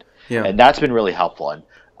 Period. Yeah. And that's been really helpful. And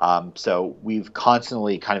so we've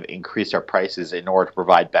constantly kind of increased our prices in order to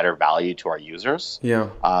provide better value to our users. Yeah.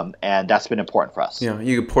 And that's been important for us. Yeah.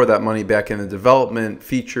 You could pour that money back into development,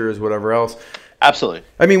 features, whatever else. Absolutely.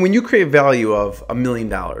 I mean, when you create value of $1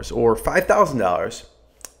 million or $5,000,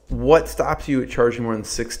 what stops you at charging more than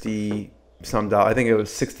 $60 some dollars? I think it was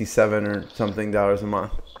 $67 or something a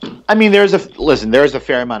month. I mean, there's a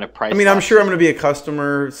fair amount of price. I mean, I'm sure I'm going to be a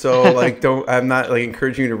customer, so like, I'm not like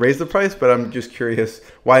encouraging you to raise the price, but I'm just curious,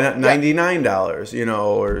 why not $99?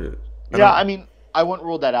 Or I mean, I wouldn't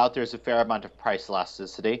rule that out. There's a fair amount of price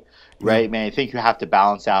elasticity, right? I mean, I think you have to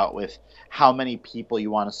balance out with how many people you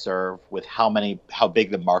want to serve, with how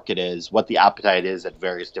big the market is, what the appetite is at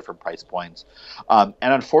various different price points. And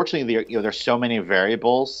unfortunately, there's so many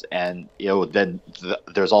variables, and then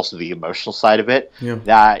there's also the emotional side of it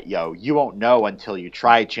that you won't know until you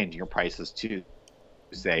try changing your prices to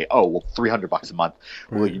say, oh, well, $300 a month.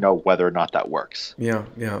 Right. Will you know whether or not that works? Yeah,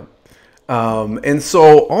 yeah. And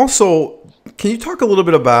so also, can you talk a little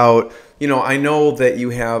bit about, I know that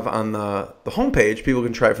you have on the homepage, people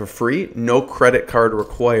can try it for free, no credit card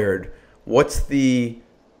required. What's the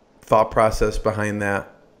thought process behind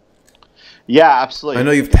that? Yeah, absolutely. I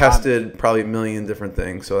know you've tested probably a million different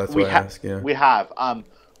things, so that's why I ask. Yeah, we have.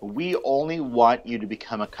 We only want you to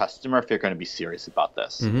become a customer if you're going to be serious about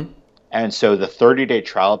this. Mm-hmm. And so the 30-day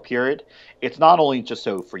trial period, it's not only just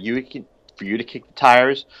so for you to kick the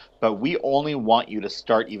tires, but we only want you to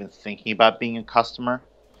start even thinking about being a customer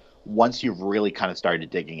once you've really kind of started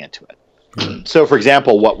digging into it. Mm-hmm. So, for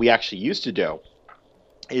example, what we actually used to do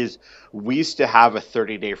is we used to have a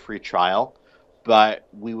 30-day free trial, but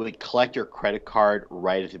we would collect your credit card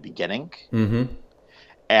right at the beginning. Mm-hmm.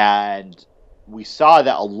 And we saw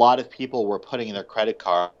that a lot of people were putting in their credit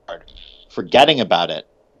card, forgetting about it.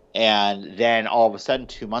 And then all of a sudden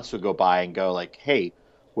 2 months would go by and go like, hey,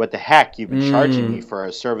 what the heck? You've been charging me for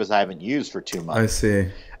a service I haven't used for 2 months. I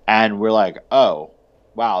see. And we're like, oh,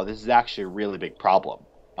 wow, this is actually a really big problem.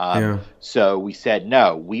 So we said,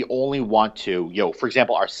 no, we only want to, for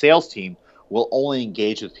example, our sales team will only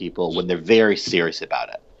engage with people when they're very serious about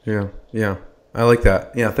it. Yeah, yeah. I like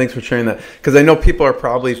that. Yeah, thanks for sharing that. Because I know people are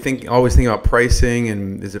probably always thinking about pricing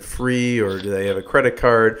and is it free or do they have a credit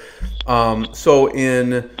card? So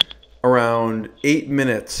in around 8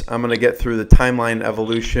 minutes, I'm going to get through the timeline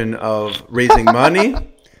evolution of raising money,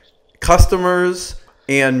 customers,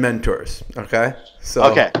 and mentors. Okay. So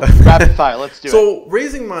Okay, rapid fire. Let's do it. So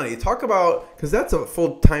raising money, talk about, because that's a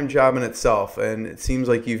full-time job in itself, and it seems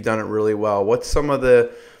like you've done it really well. What's some of the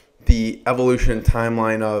evolution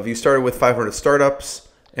timeline of, you started with 500 startups,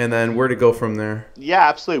 and then where to go from there? Yeah,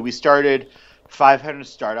 absolutely. We started 500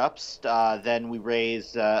 startups. Then we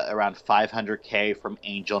raised around 500K from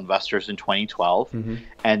angel investors in 2012,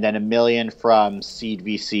 and then $1 million from seed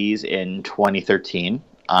VCs in 2013.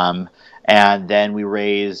 And then we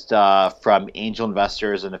raised from angel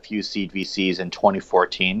investors and a few seed VCs in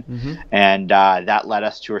 2014, and that led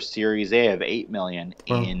us to our Series A of $8 million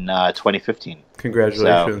in 2015.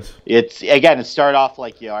 Congratulations! So it started off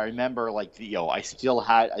like, I remember, like, I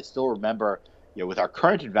still remember, with our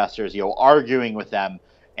current investors, arguing with them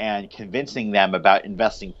and convincing them about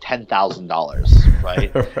investing $10,000,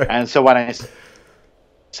 right? Right. And so when I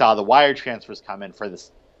saw the wire transfers come in for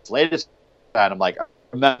this latest, and I'm like,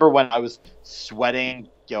 remember when I was sweating,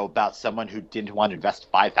 about someone who didn't want to invest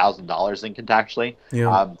 $5,000 in Contactually?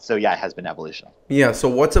 Yeah. So yeah, it has been evolution. Yeah. So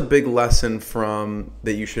what's a big lesson from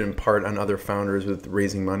that you should impart on other founders with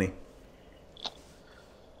raising money?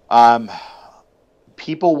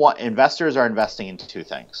 Investors are investing into two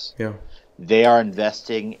things. Yeah. They are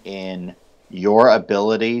investing in your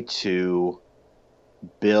ability to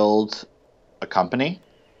build a company,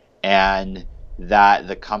 and that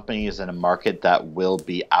the company is in a market that will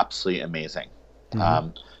be absolutely amazing.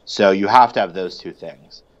 So you have to have those two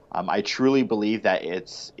things. I truly believe that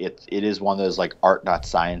it is one of those, like, art not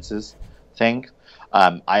sciences thing.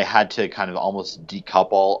 I had to kind of almost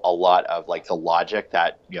decouple a lot of, like, the logic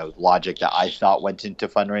that I thought went into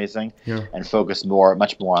fundraising, and focus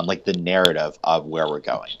much more on, like, the narrative of where we're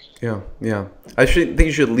going. Yeah, yeah. I think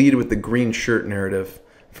you should lead with the green shirt narrative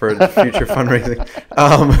for the future fundraising.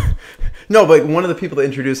 No, but one of the people that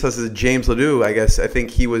introduced us is James Ledoux. I think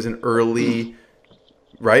he was an early,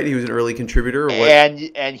 right? He was an early contributor. Or what?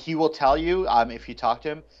 And he will tell you, if you talk to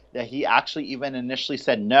him, that he actually even initially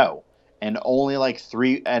said no, and only like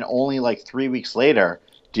 3 weeks later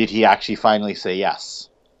did he actually finally say yes.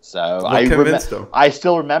 So I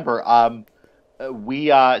still remember.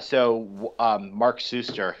 Mark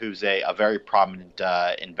Suster, who's a very prominent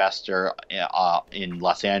investor in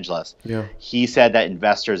Los Angeles, he said that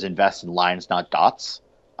investors invest in lines, not dots.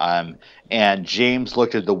 And James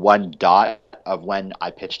looked at the one dot of when I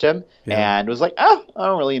pitched him and was like, I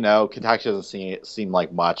don't really know. Contactually doesn't seem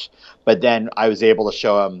like much. But then I was able to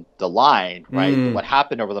show him the line, right? What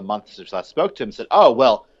happened over the months since I spoke to him, said, oh,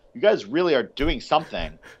 well, you guys really are doing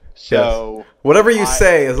something. So whatever you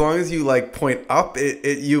say, as long as you, like, point up,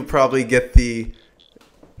 you probably get the.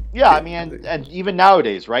 Yeah, I mean, and even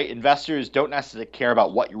nowadays, right? Investors don't necessarily care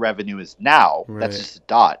about what your revenue is now. Right. That's just a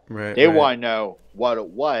dot. Right, they want to know what it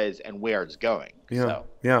was and where it's going. Yeah,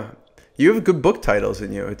 yeah. You have good book titles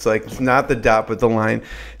in you. It's like, it's not the dot but the line.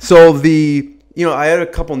 So I had a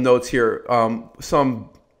couple notes here. Some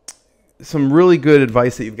really good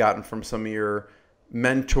advice that you've gotten from some of your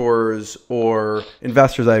mentors or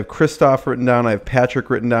investors. I have Christoph written down. I have Patrick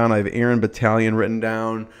written down. I have Aaron Battalion written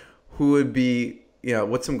down. Who would be,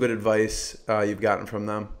 what's some good advice you've gotten from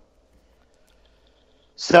them?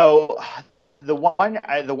 So the one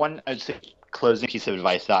I'd say closing piece of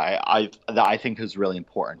advice that I think is really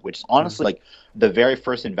important, which is honestly like the very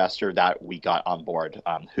first investor that we got on board,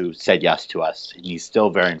 who said yes to us, and he's still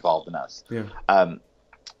very involved in us. Yeah.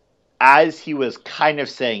 As he was kind of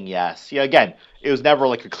saying yes, again, it was never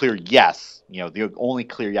like a clear yes. The only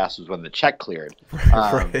clear yes was when the check cleared.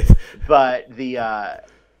 Right. But he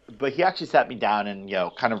actually sat me down and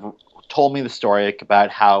kind of told me the story about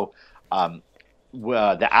how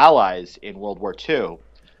the Allies in World War II,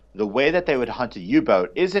 the way that they would hunt a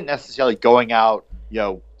U-boat isn't necessarily going out,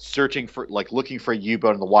 searching for, like, looking for a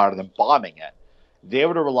U-boat in the water and then bombing it. They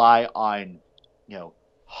would rely on,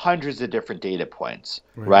 hundreds of different data points,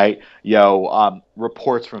 right?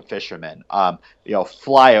 Reports from fishermen,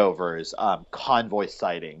 flyovers, convoy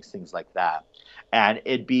sightings, things like that. And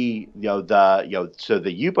it'd be, so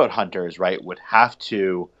the U-boat hunters, right, would have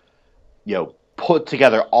to, put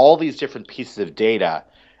together all these different pieces of data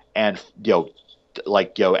and,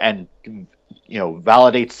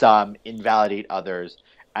 validate some, invalidate others,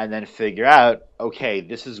 and then figure out, okay,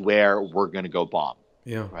 this is where we're going to go bomb.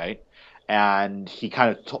 Yeah. Right. And he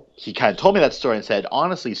kind of told me that story and said,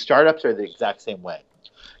 honestly, startups are the exact same way.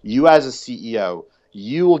 You as a CEO,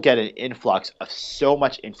 you will get an influx of so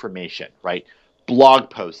much information, right? Blog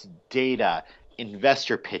posts, data,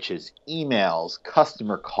 investor pitches, emails,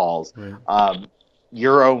 customer calls,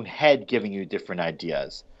 your own head giving you different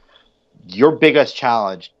ideas. Your biggest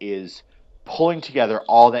challenge is pulling together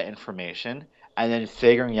all that information and then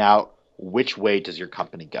figuring out which way does your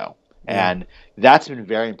company go. And that's been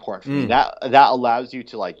very important for me. That allows you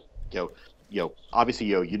to, like, obviously,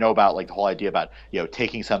 you know about, like, the whole idea about,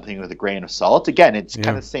 taking something with a grain of salt. Again, it's kind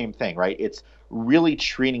of the same thing, right? It's really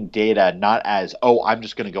treating data not as, oh, I'm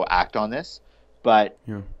just going to go act on this, but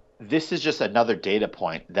this is just another data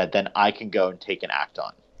point that then I can go and take and act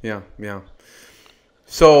on. Yeah.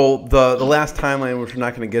 So the last timeline, which we're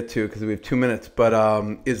not going to get to because we have 2 minutes, but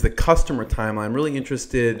is the customer timeline. I'm really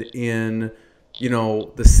interested in,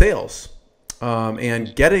 the sales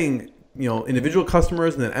and getting, individual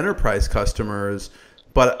customers and then enterprise customers.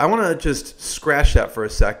 But I want to just scratch that for a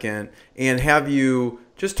second and have you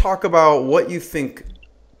just talk about what you think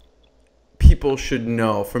people should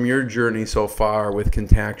know from your journey so far with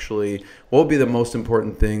Contactually. What would be the most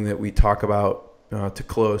important thing that we talk about to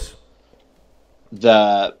close?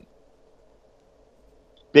 The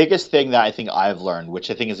biggest thing that I think I've learned,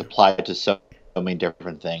 which I think is applied to so many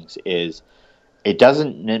different things, is it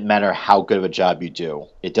doesn't matter how good of a job you do.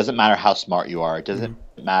 It doesn't matter how smart you are. It doesn't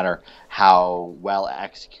matter how well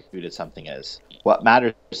executed something is. What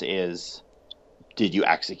matters is, did you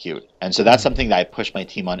execute? And so that's something that I push my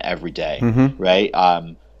team on every day, right?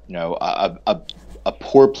 A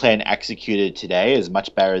poor plan executed today is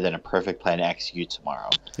much better than a perfect plan to execute tomorrow.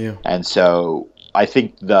 And so I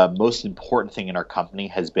think the most important thing in our company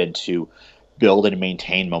has been to build and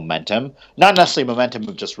maintain momentum, not necessarily momentum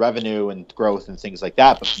of just revenue and growth and things like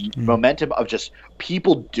that, but momentum of just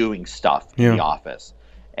people doing stuff in the office.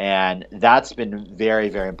 And that's been very,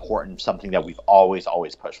 very important, something that we've always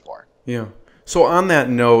pushed for. So on that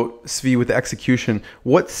note, Svi, with the execution,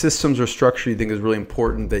 what systems or structure do you think is really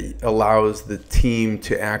important that allows the team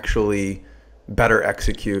to actually better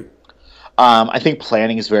execute? I think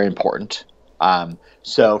planning is very important.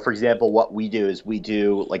 So, for example, what we do is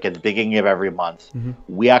like at the beginning of every month,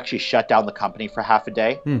 we actually shut down the company for half a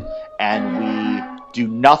day and we do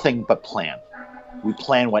nothing but plan. We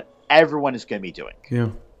plan what everyone is going to be doing.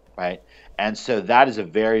 Right. And so that is a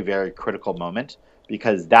very, very critical moment,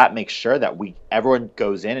 because that makes sure that everyone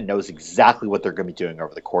goes in and knows exactly what they're going to be doing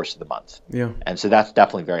over the course of the month. And so that's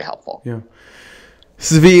definitely very helpful.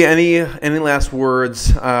 Svi, any last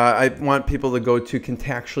words? I want people to go to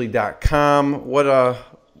contactually.com.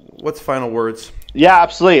 What's final words? Yeah,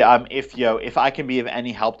 absolutely. If I can be of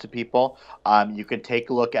any help to people, you can take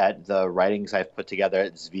a look at the writings I've put together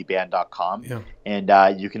at svband.com.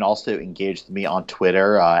 And you can also engage with me on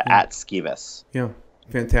Twitter at Skivis.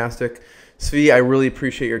 Fantastic. Svi, I really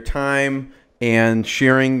appreciate your time and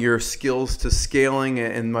sharing your skills to scaling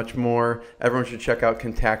and much more. Everyone should check out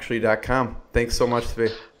contactually.com. Thanks so much,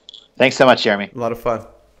 Svi. Thanks so much, Jeremy. A lot of fun.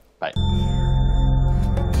 Bye.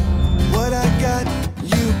 What I got,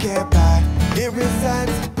 you can't buy. It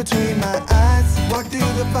resides between my eyes. Walked through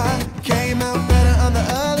the fire, came out better on the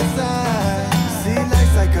other side. See,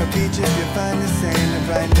 life's like a beach if you find the sand. And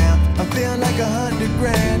right now, I feel like $100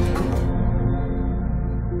 grand.